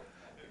whatever.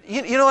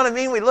 You know what I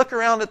mean? We look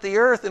around at the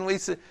earth and we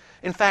say,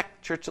 in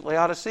fact, Church at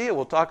Laodicea,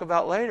 we'll talk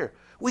about later,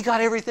 we got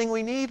everything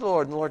we need,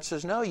 Lord. And the Lord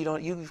says, no, you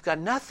don't. You've got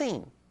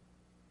nothing.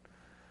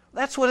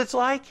 That's what it's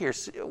like here.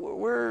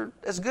 We're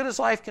as good as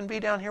life can be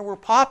down here. We're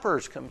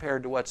paupers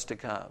compared to what's to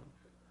come.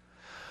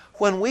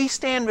 When we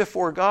stand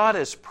before God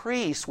as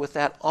priests with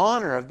that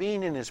honor of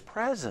being in His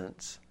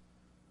presence,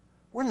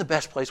 We're in the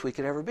best place we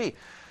could ever be.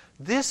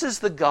 This is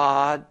the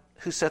God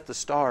who set the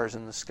stars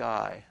in the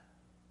sky.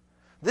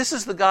 This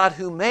is the God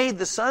who made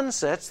the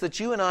sunsets that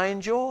you and I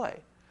enjoy.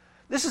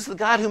 This is the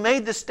God who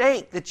made the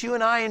steak that you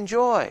and I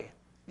enjoy.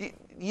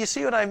 You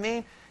see what I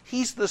mean?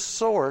 He's the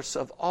source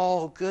of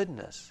all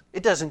goodness.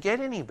 It doesn't get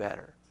any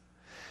better.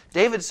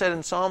 David said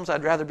in Psalms,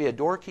 I'd rather be a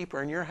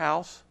doorkeeper in your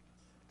house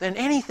than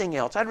anything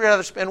else. I'd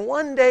rather spend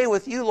one day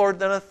with you, Lord,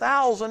 than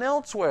 1,000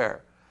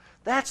 elsewhere.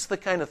 That's the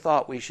kind of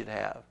thought we should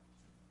have.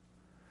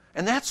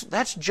 And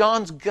that's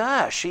John's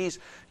gush. He's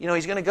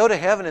going to go to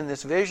heaven in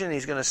this vision.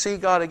 He's going to see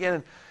God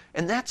again.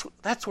 And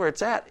that's where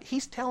it's at.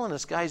 He's telling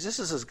us, guys, this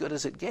is as good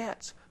as it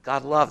gets.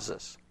 God loves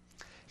us.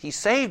 He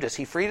saved us.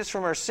 He freed us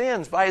from our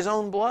sins by His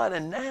own blood.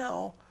 And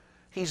now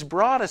He's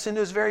brought us into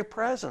His very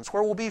presence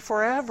where we'll be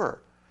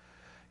forever.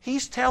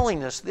 He's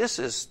telling us this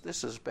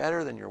is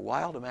better than your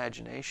wild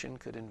imagination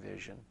could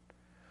envision.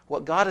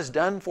 What God has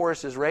done for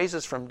us is raise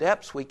us from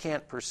depths we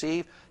can't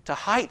perceive to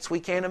heights we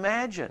can't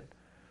imagine.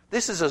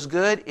 This is as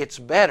good, it's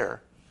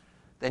better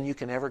than you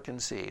can ever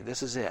conceive.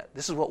 This is it.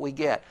 This is what we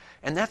get.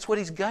 And that's what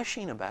He's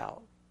gushing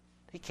about.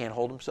 He can't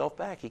hold Himself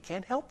back. He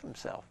can't help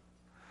Himself.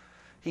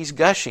 He's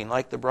gushing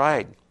like the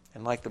bride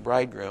and like the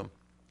bridegroom.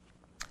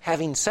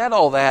 Having said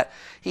all that,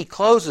 he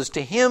closes,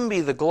 to Him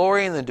be the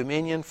glory and the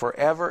dominion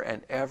forever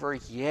and ever.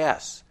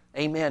 Yes.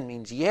 Amen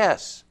means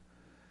yes.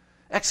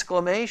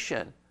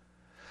 Exclamation.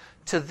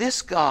 To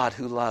this God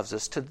who loves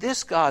us, to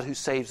this God who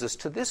saves us,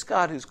 to this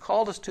God who's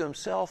called us to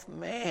Himself,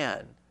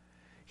 man,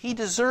 He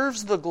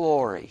deserves the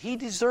glory. He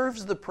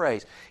deserves the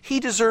praise. He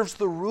deserves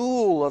the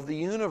rule of the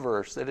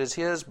universe that is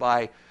His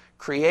by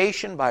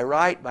creation, by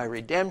right, by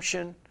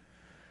redemption.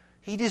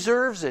 He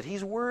deserves it.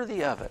 He's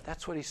worthy of it.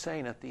 That's what he's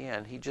saying at the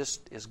end. He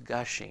just is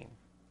gushing.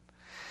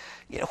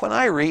 When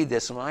I read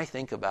this and when I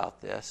think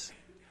about this,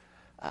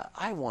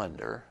 I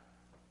wonder,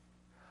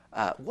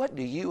 what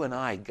do you and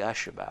I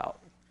gush about?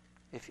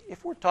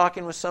 If we're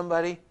talking with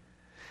somebody,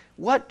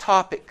 what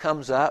topic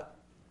comes up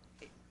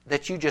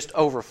that you just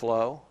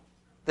overflow,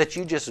 that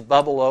you just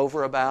bubble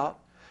over about?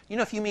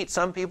 If you meet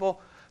some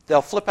people,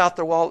 they'll flip out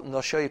their wallet and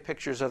they'll show you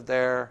pictures of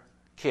their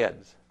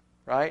kids,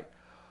 right?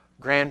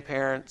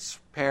 Grandparents,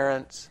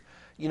 parents.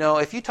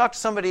 If you talk to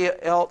somebody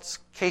else,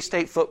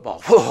 K-State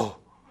football, whoa,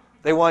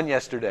 they won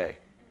yesterday.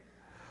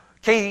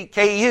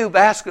 KU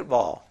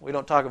basketball. We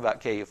don't talk about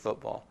KU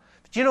football.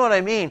 But you know what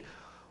I mean?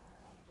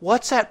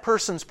 What's that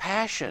person's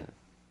passion?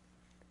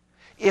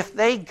 If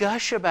they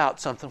gush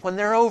about something, when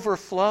they're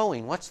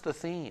overflowing, what's the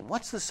theme?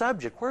 What's the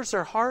subject? Where's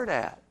their heart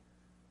at?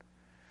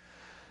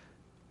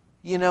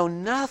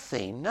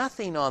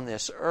 Nothing on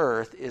this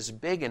earth is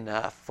big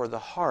enough for the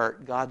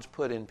heart God's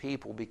put in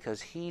people,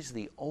 because He's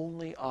the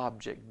only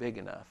object big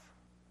enough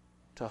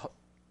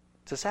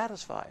to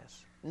satisfy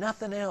us.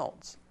 Nothing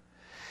else.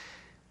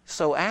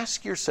 So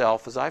ask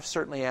yourself, as I've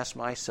certainly asked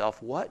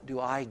myself, what do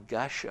I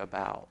gush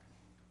about?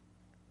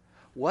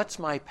 What's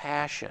my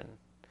passion?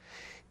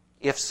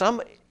 If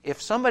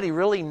somebody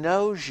really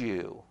knows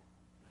you,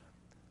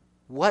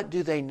 what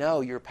do they know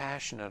you're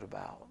passionate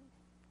about?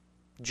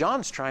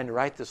 John's trying to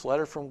write this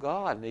letter from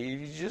God, and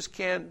he just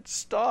can't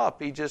stop.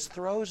 He just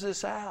throws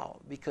this out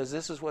because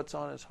this is what's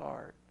on his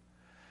heart.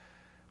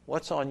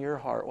 What's on your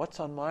heart? What's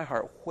on my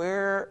heart?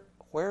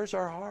 Where's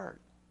our heart?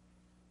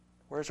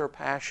 Where's our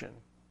passion?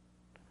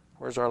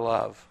 Where's our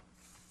love?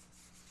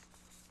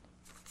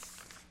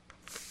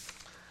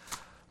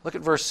 Look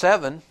at verse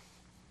 7.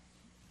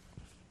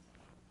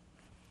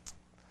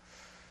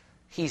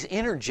 He's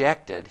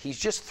interjected. He's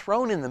just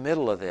thrown in the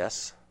middle of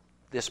this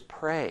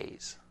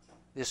praise.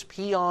 This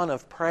paean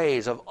of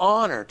praise, of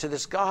honor to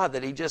this God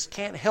that he just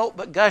can't help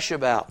but gush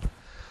about.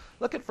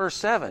 Look at verse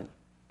 7.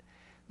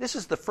 This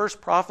is the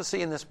first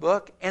prophecy in this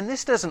book, and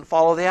this doesn't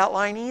follow the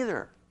outline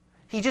either.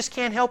 He just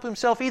can't help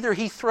himself either.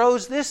 He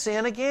throws this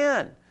in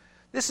again.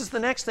 This is the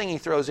next thing he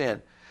throws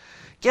in.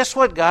 Guess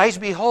what, guys?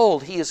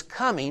 Behold, He is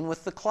coming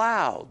with the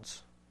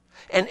clouds.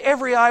 And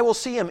every eye will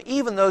see Him,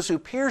 even those who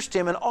pierced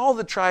Him, and all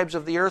the tribes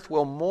of the earth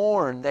will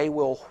mourn. They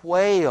will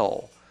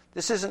wail.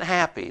 This isn't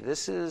happy.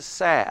 This is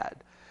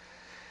sad.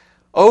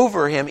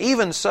 Over Him,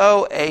 even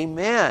so,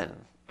 amen.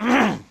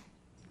 I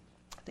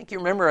think you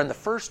remember in the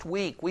first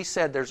week we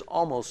said there's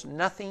almost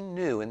nothing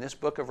new in this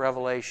book of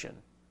Revelation.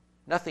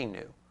 Nothing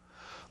new.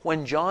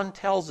 When John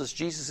tells us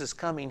Jesus is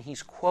coming,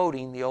 he's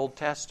quoting the Old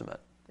Testament,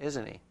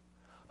 isn't he?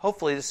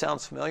 Hopefully this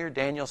sounds familiar.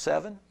 Daniel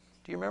 7.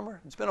 Do you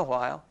remember? It's been a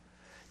while.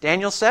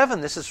 Daniel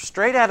 7. This is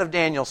straight out of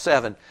Daniel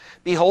 7.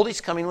 Behold,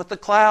 He's coming with the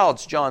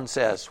clouds, John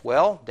says.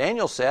 Well,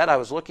 Daniel said, I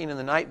was looking in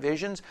the night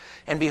visions,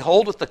 and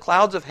behold, with the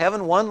clouds of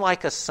heaven, one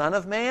like a son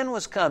of man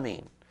was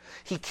coming.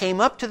 He came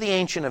up to the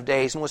Ancient of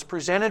Days and was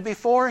presented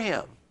before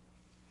Him.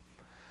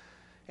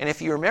 And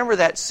if you remember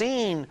that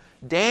scene,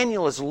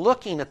 Daniel is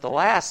looking at the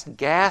last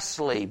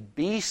ghastly,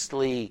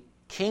 beastly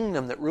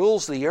kingdom that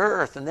rules the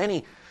earth, and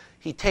then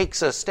he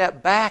takes a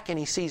step back and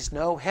he sees,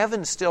 no,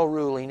 heaven's still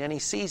ruling, and he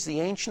sees the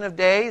Ancient of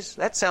Days.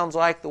 That sounds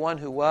like the one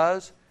who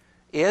was,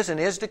 is, and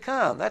is to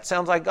come. That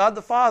sounds like God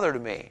the Father to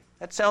me.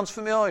 That sounds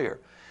familiar.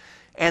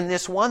 And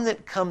this one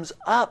that comes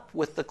up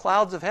with the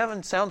clouds of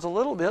heaven sounds a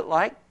little bit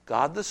like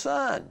God the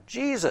Son,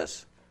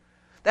 Jesus.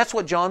 That's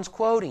what John's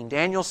quoting,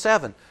 Daniel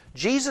 7.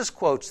 Jesus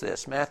quotes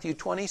this, Matthew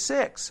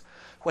 26.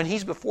 When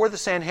he's before the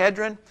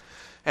Sanhedrin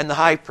and the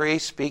high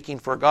priest, speaking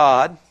for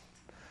God,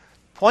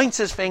 points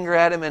his finger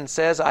at him and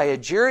says, I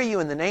adjure you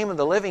in the name of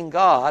the living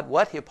God,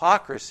 what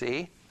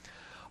hypocrisy,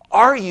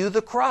 are you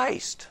the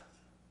Christ?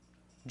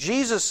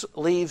 Jesus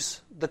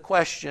leaves the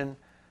question,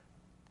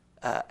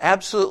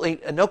 absolutely,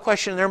 no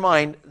question in their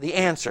mind, the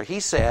answer.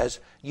 He says,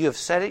 you have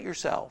said it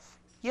yourself.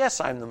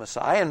 Yes, I'm the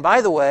Messiah. And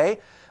by the way,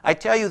 I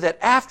tell you that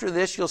after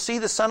this you'll see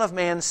the Son of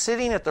Man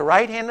sitting at the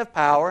right hand of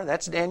power,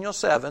 that's Daniel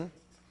 7,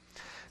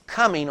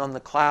 coming on the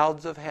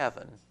clouds of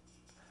heaven.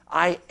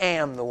 I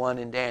am the one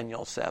in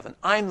Daniel 7.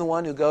 I'm the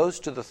one who goes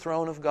to the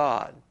throne of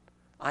God.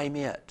 I'm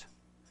it.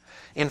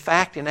 In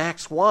fact, in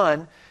Acts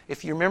 1,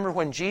 if you remember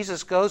when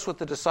Jesus goes with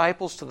the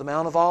disciples to the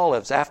Mount of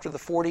Olives after the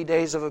 40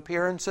 days of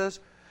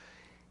appearances,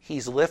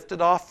 he's lifted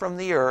off from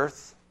the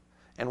earth,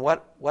 and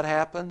what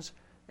happens?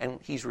 And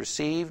he's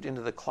received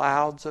into the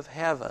clouds of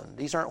heaven.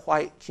 These aren't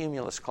white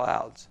cumulus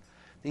clouds.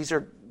 These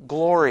are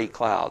glory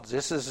clouds.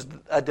 This is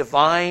a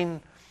divine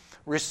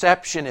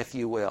reception, if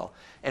you will.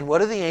 And what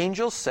do the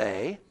angels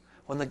say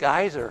when the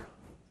guys are,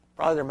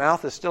 probably their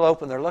mouth is still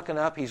open, they're looking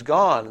up, he's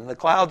gone, and the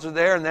clouds are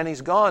there, and then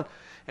he's gone.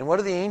 And what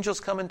do the angels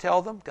come and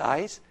tell them?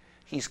 Guys,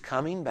 he's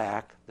coming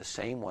back the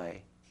same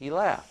way he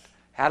left.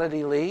 How did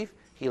he leave?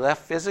 He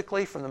left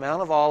physically from the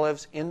Mount of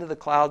Olives into the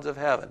clouds of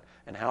heaven.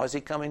 And how is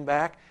he coming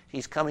back?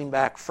 He's coming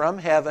back from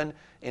heaven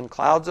in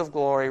clouds of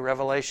glory.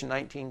 Revelation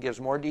 19 gives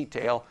more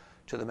detail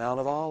to the Mount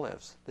of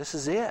Olives. This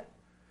is it.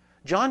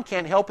 John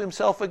can't help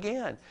himself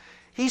again.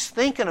 He's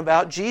thinking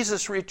about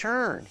Jesus'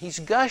 return. He's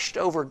gushed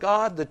over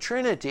God, the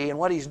Trinity, and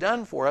what He's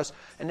done for us.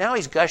 And now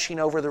he's gushing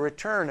over the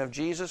return of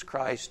Jesus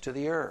Christ to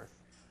the earth.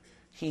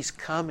 He's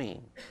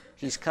coming.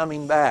 He's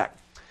coming back.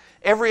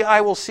 Every eye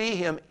will see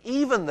Him,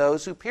 even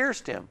those who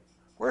pierced Him.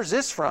 Where's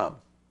this from?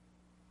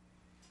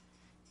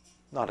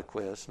 Not a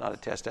quiz, not a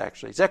test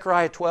actually.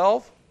 Zechariah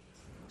 12,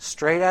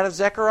 straight out of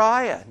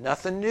Zechariah.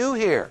 Nothing new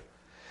here.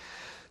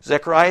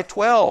 Zechariah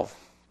 12,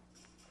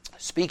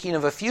 speaking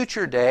of a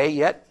future day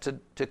yet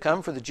to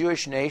come for the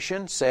Jewish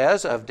nation,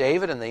 says of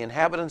David and the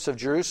inhabitants of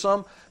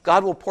Jerusalem,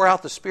 God will pour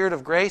out the spirit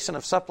of grace and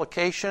of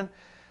supplication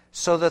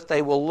so that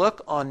they will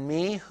look on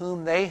me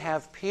whom they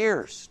have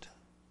pierced.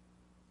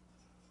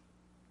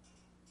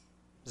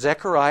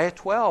 Zechariah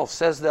 12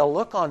 says they'll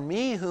look on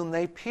me whom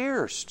they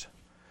pierced.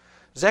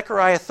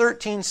 Zechariah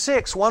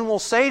 13:6, one will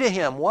say to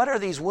him, what are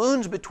these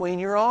wounds between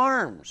your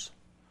arms?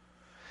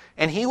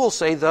 And he will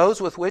say,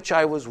 those with which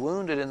I was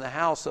wounded in the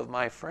house of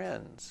my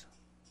friends.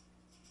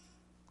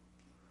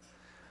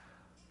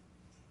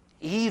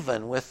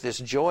 Even with this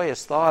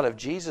joyous thought of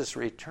Jesus'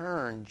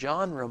 return,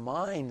 John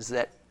reminds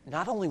that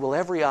not only will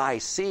every eye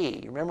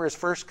see, remember his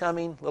first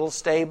coming, little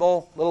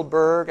stable, little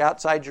burg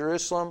outside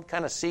Jerusalem,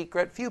 kind of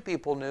secret, few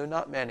people knew,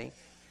 not many.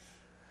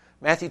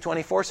 Matthew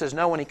 24 says,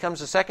 no, when he comes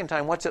the second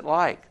time, what's it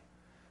like?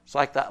 It's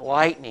like that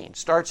lightning,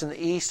 starts in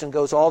the east and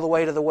goes all the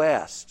way to the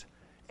west.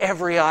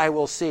 Every eye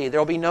will see. There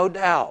will be no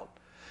doubt.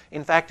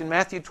 In fact, in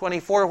Matthew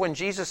 24, when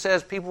Jesus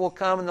says people will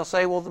come and they'll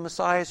say, well, the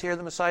Messiah is here,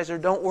 the Messiah is here,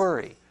 don't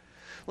worry.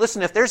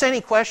 Listen, if there's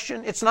any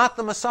question, it's not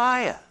the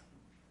Messiah.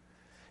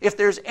 If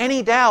there's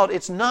any doubt,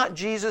 it's not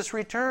Jesus'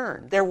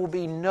 return. There will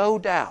be no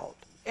doubt.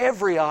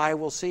 Every eye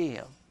will see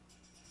Him.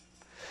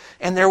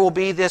 And there will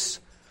be this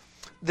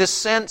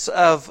sense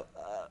of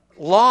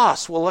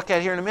loss we'll look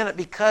at here in a minute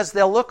because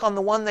they'll look on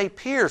the one they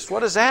pierced.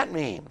 What does that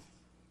mean?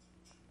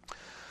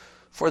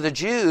 For the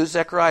Jews,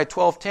 Zechariah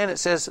 12:10, it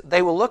says,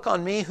 they will look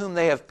on me whom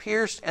they have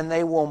pierced and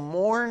they will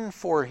mourn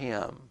for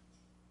Him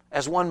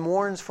as one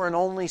mourns for an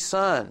only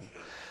son.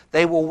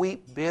 They will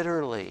weep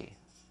bitterly,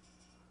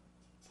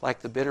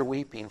 like the bitter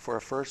weeping for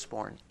a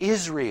firstborn.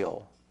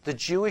 Israel, the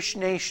Jewish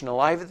nation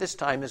alive at this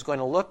time, is going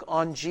to look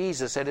on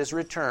Jesus at His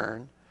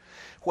return.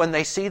 When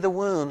they see the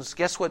wounds,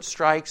 guess what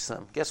strikes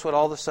them? Guess what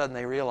all of a sudden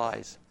they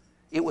realize?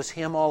 It was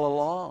Him all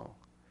along.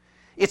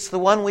 It's the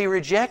one we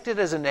rejected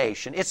as a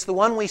nation. It's the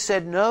one we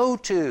said no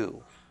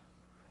to.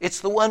 It's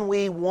the one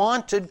we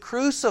wanted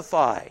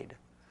crucified.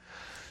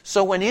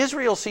 So when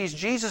Israel sees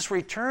Jesus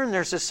return,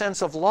 there's a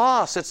sense of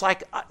loss. It's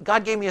like,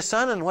 God gave me a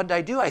son, and what did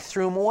I do? I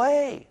threw him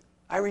away.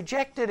 I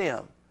rejected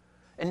him.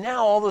 And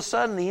now all of a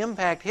sudden the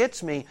impact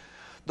hits me.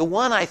 The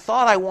one I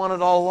thought I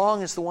wanted all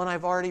along is the one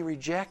I've already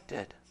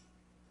rejected.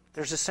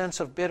 There's a sense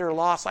of bitter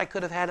loss. I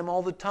could have had him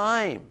all the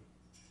time.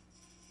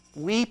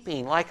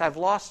 Weeping like I've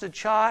lost a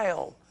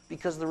child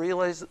because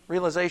the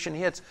realization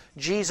hits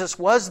Jesus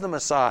was the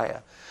Messiah.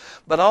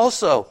 But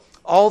also,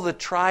 all the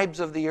tribes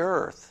of the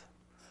earth.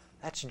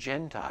 That's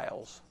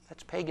Gentiles.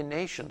 That's pagan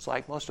nations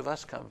like most of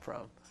us come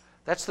from.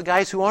 That's the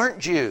guys who aren't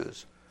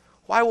Jews.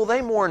 Why will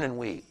they mourn and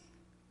weep?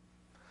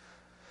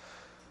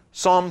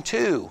 Psalm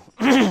 2,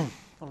 one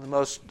of the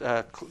most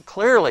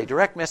clearly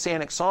direct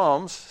messianic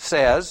psalms,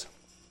 says,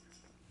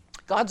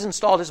 God's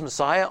installed His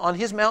Messiah on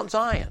His Mount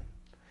Zion.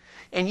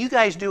 And you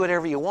guys do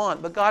whatever you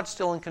want, but God's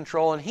still in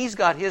control, and He's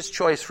got His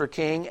choice for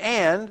king.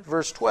 And,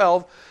 verse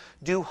 12,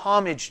 Do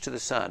homage to the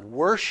Son.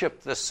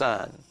 Worship the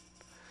Son,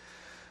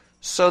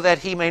 so that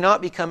he may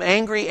not become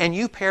angry and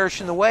you perish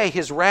in the way.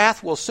 His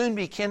wrath will soon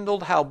be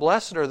kindled. How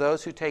blessed are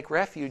those who take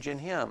refuge in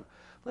him.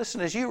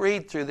 Listen, as you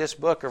read through this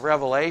book of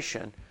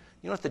Revelation,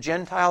 you know what the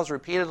Gentiles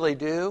repeatedly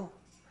do?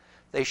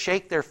 They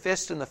shake their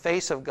fist in the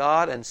face of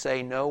God and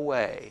say, no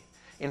way.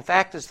 In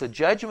fact, as the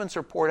judgments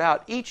are poured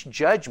out, each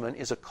judgment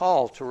is a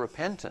call to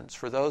repentance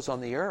for those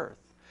on the earth.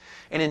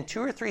 And in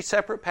 2 or 3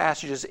 separate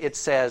passages, it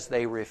says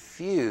they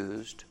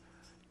refused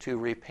to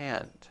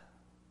repent.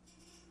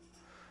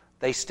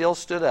 They still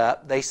stood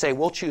up. They say,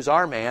 we'll choose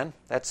our man.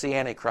 That's the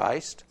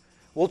Antichrist.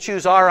 We'll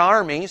choose our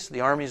armies,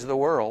 the armies of the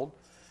world,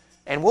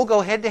 and we'll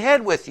go head to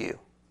head with you.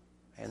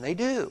 And they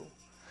do.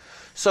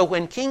 So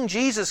when King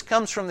Jesus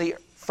comes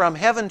from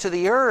heaven to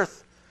the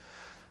earth,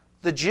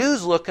 the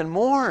Jews look and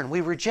mourn.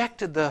 We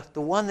rejected the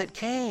one that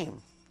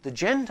came. The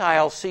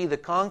Gentiles see the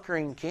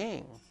conquering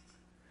king.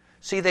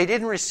 See, they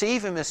didn't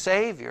receive him as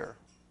Savior.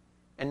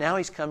 And now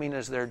he's coming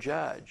as their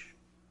judge.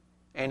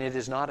 And it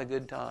is not a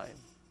good time.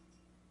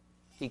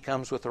 He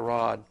comes with a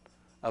rod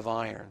of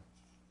iron.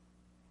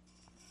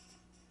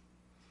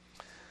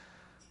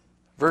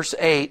 Verse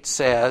 8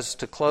 says,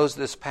 to close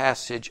this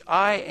passage,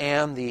 I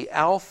am the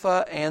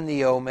Alpha and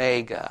the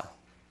Omega.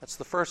 That's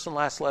the first and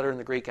last letter in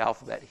the Greek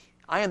alphabet.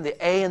 I am the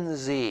A and the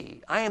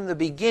Z. I am the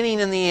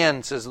beginning and the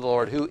end, says the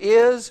Lord, who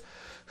is,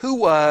 who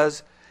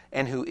was,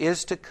 and who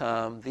is to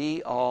come,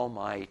 the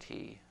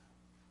Almighty.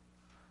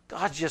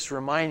 God's just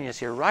reminding us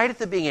here, right at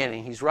the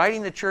beginning. He's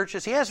writing the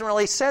churches. He hasn't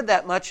really said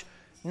that much.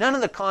 None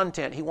of the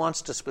content he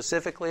wants to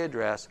specifically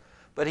address.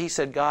 But he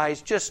said,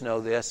 guys, just know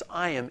this.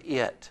 I am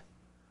it.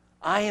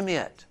 I am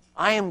it.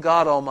 I am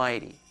God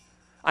Almighty.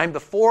 I'm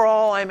before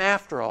all. I'm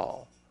after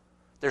all.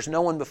 There's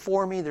no one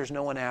before me. There's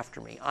no one after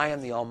me. I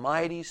am the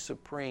Almighty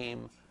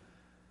Supreme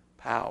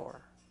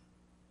Power.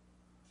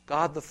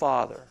 God the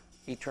Father,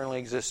 eternally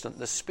existent.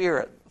 The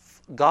Spirit,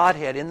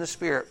 Godhead in the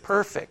Spirit,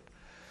 perfect.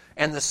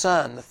 And the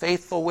Son, the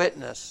faithful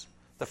witness,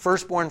 the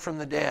firstborn from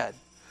the dead.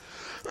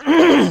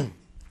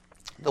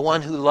 The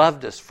one who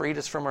loved us, freed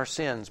us from our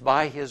sins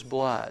by His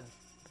blood.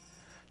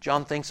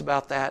 John thinks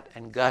about that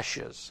and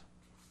gushes.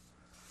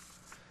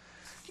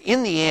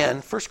 In the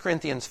end, 1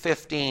 Corinthians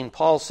 15,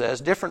 Paul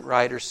says, different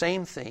writer,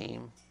 same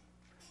theme.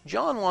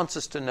 John wants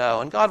us to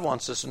know, and God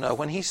wants us to know,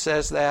 when he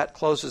says that,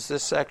 closes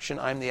this section,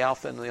 I'm the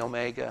Alpha and the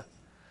Omega,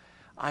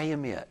 I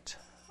am it.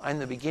 I'm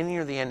the beginning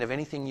or the end of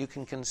anything you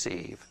can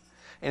conceive.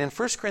 And in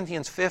 1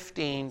 Corinthians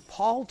 15,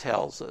 Paul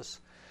tells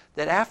us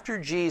that after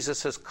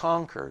Jesus has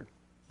conquered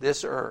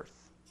this earth,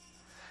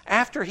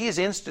 after he has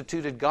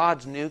instituted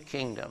God's new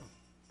kingdom,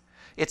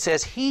 it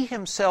says he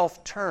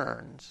himself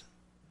turns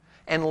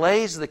and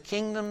lays the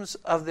kingdoms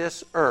of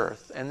this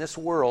earth and this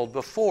world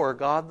before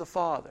God the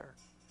Father,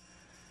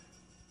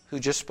 who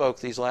just spoke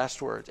these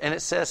last words. And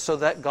it says so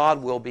that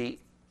God will be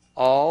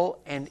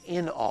all and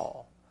in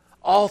all.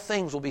 All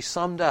things will be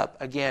summed up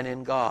again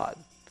in God.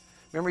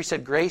 Remember he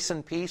said grace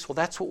and peace? Well,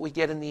 that's what we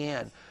get in the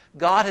end.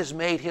 God has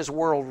made His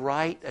world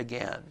right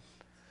again.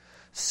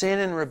 Sin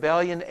and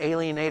rebellion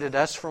alienated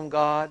us from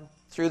God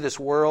through this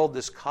world,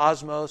 this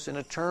cosmos, in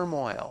a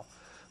turmoil.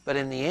 But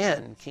in the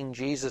end, King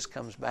Jesus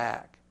comes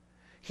back.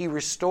 He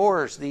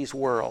restores these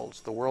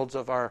worlds. The worlds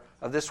of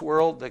this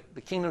world,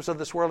 the kingdoms of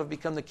this world have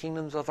become the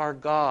kingdoms of our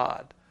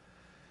God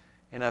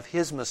and of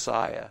His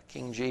Messiah,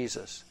 King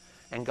Jesus.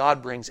 And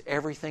God brings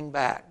everything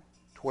back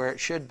to where it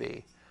should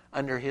be,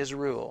 under His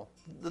rule.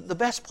 The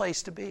best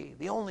place to be,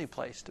 the only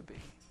place to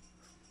be.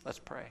 Let's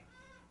pray.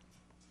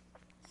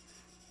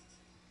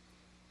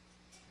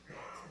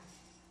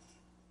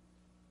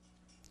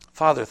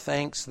 Father,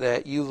 thanks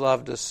that You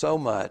loved us so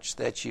much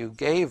that You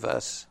gave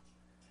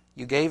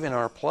in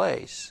our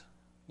place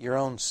Your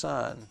own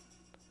Son.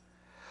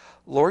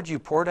 Lord, You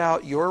poured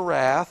out Your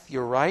wrath,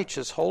 Your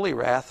righteous, holy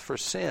wrath for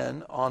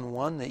sin on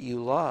one that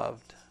You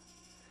loved.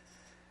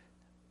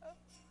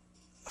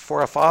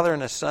 For a father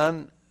and a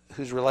son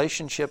whose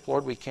relationship,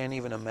 Lord, we can't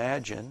even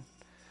imagine,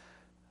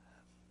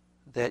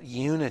 that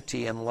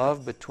unity and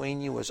love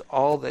between You was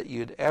all that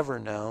You'd ever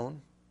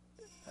known.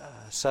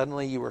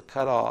 Suddenly You were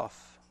cut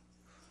off.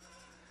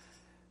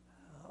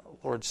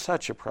 Lord,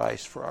 such a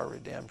price for our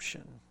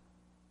redemption.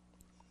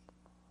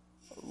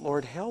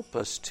 Lord, help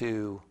us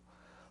to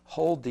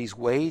hold these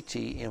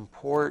weighty,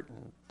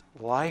 important,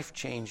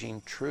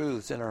 life-changing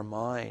truths in our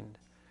mind.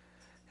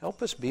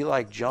 Help us be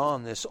like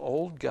John, this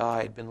old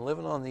guy, had been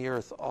living on the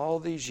earth all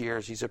these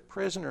years. He's a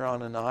prisoner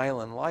on an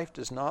island. Life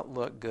does not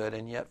look good,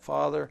 and yet,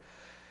 Father,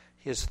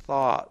 his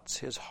thoughts,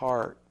 his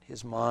heart,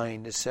 his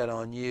mind is set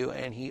on You,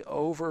 and he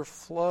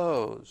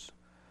overflows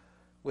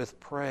with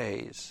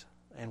praise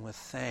and with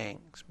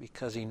thanks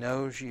because he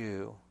knows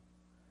You.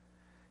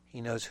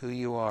 He knows who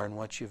You are and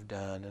what You've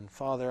done. And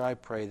Father, I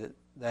pray that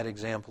that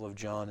example of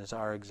John is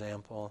our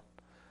example.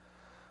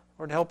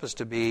 Lord, help us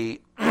to be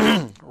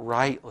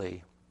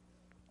rightly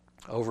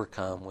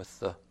overcome with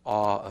the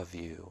awe of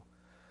You,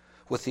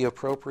 with the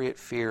appropriate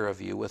fear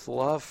of You, with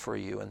love for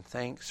You and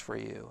thanks for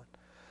You.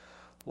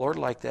 Lord,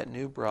 like that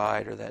new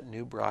bride or that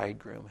new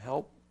bridegroom,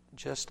 help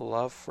just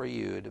love for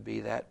you to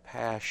be that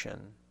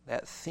passion,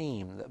 that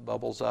theme that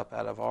bubbles up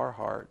out of our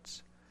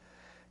hearts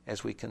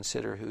as we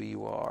consider who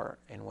you are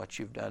and what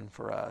you've done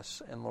for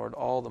us. And Lord,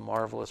 all the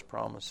marvelous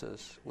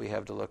promises we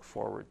have to look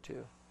forward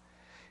to.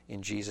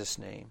 In Jesus'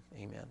 name,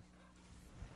 amen.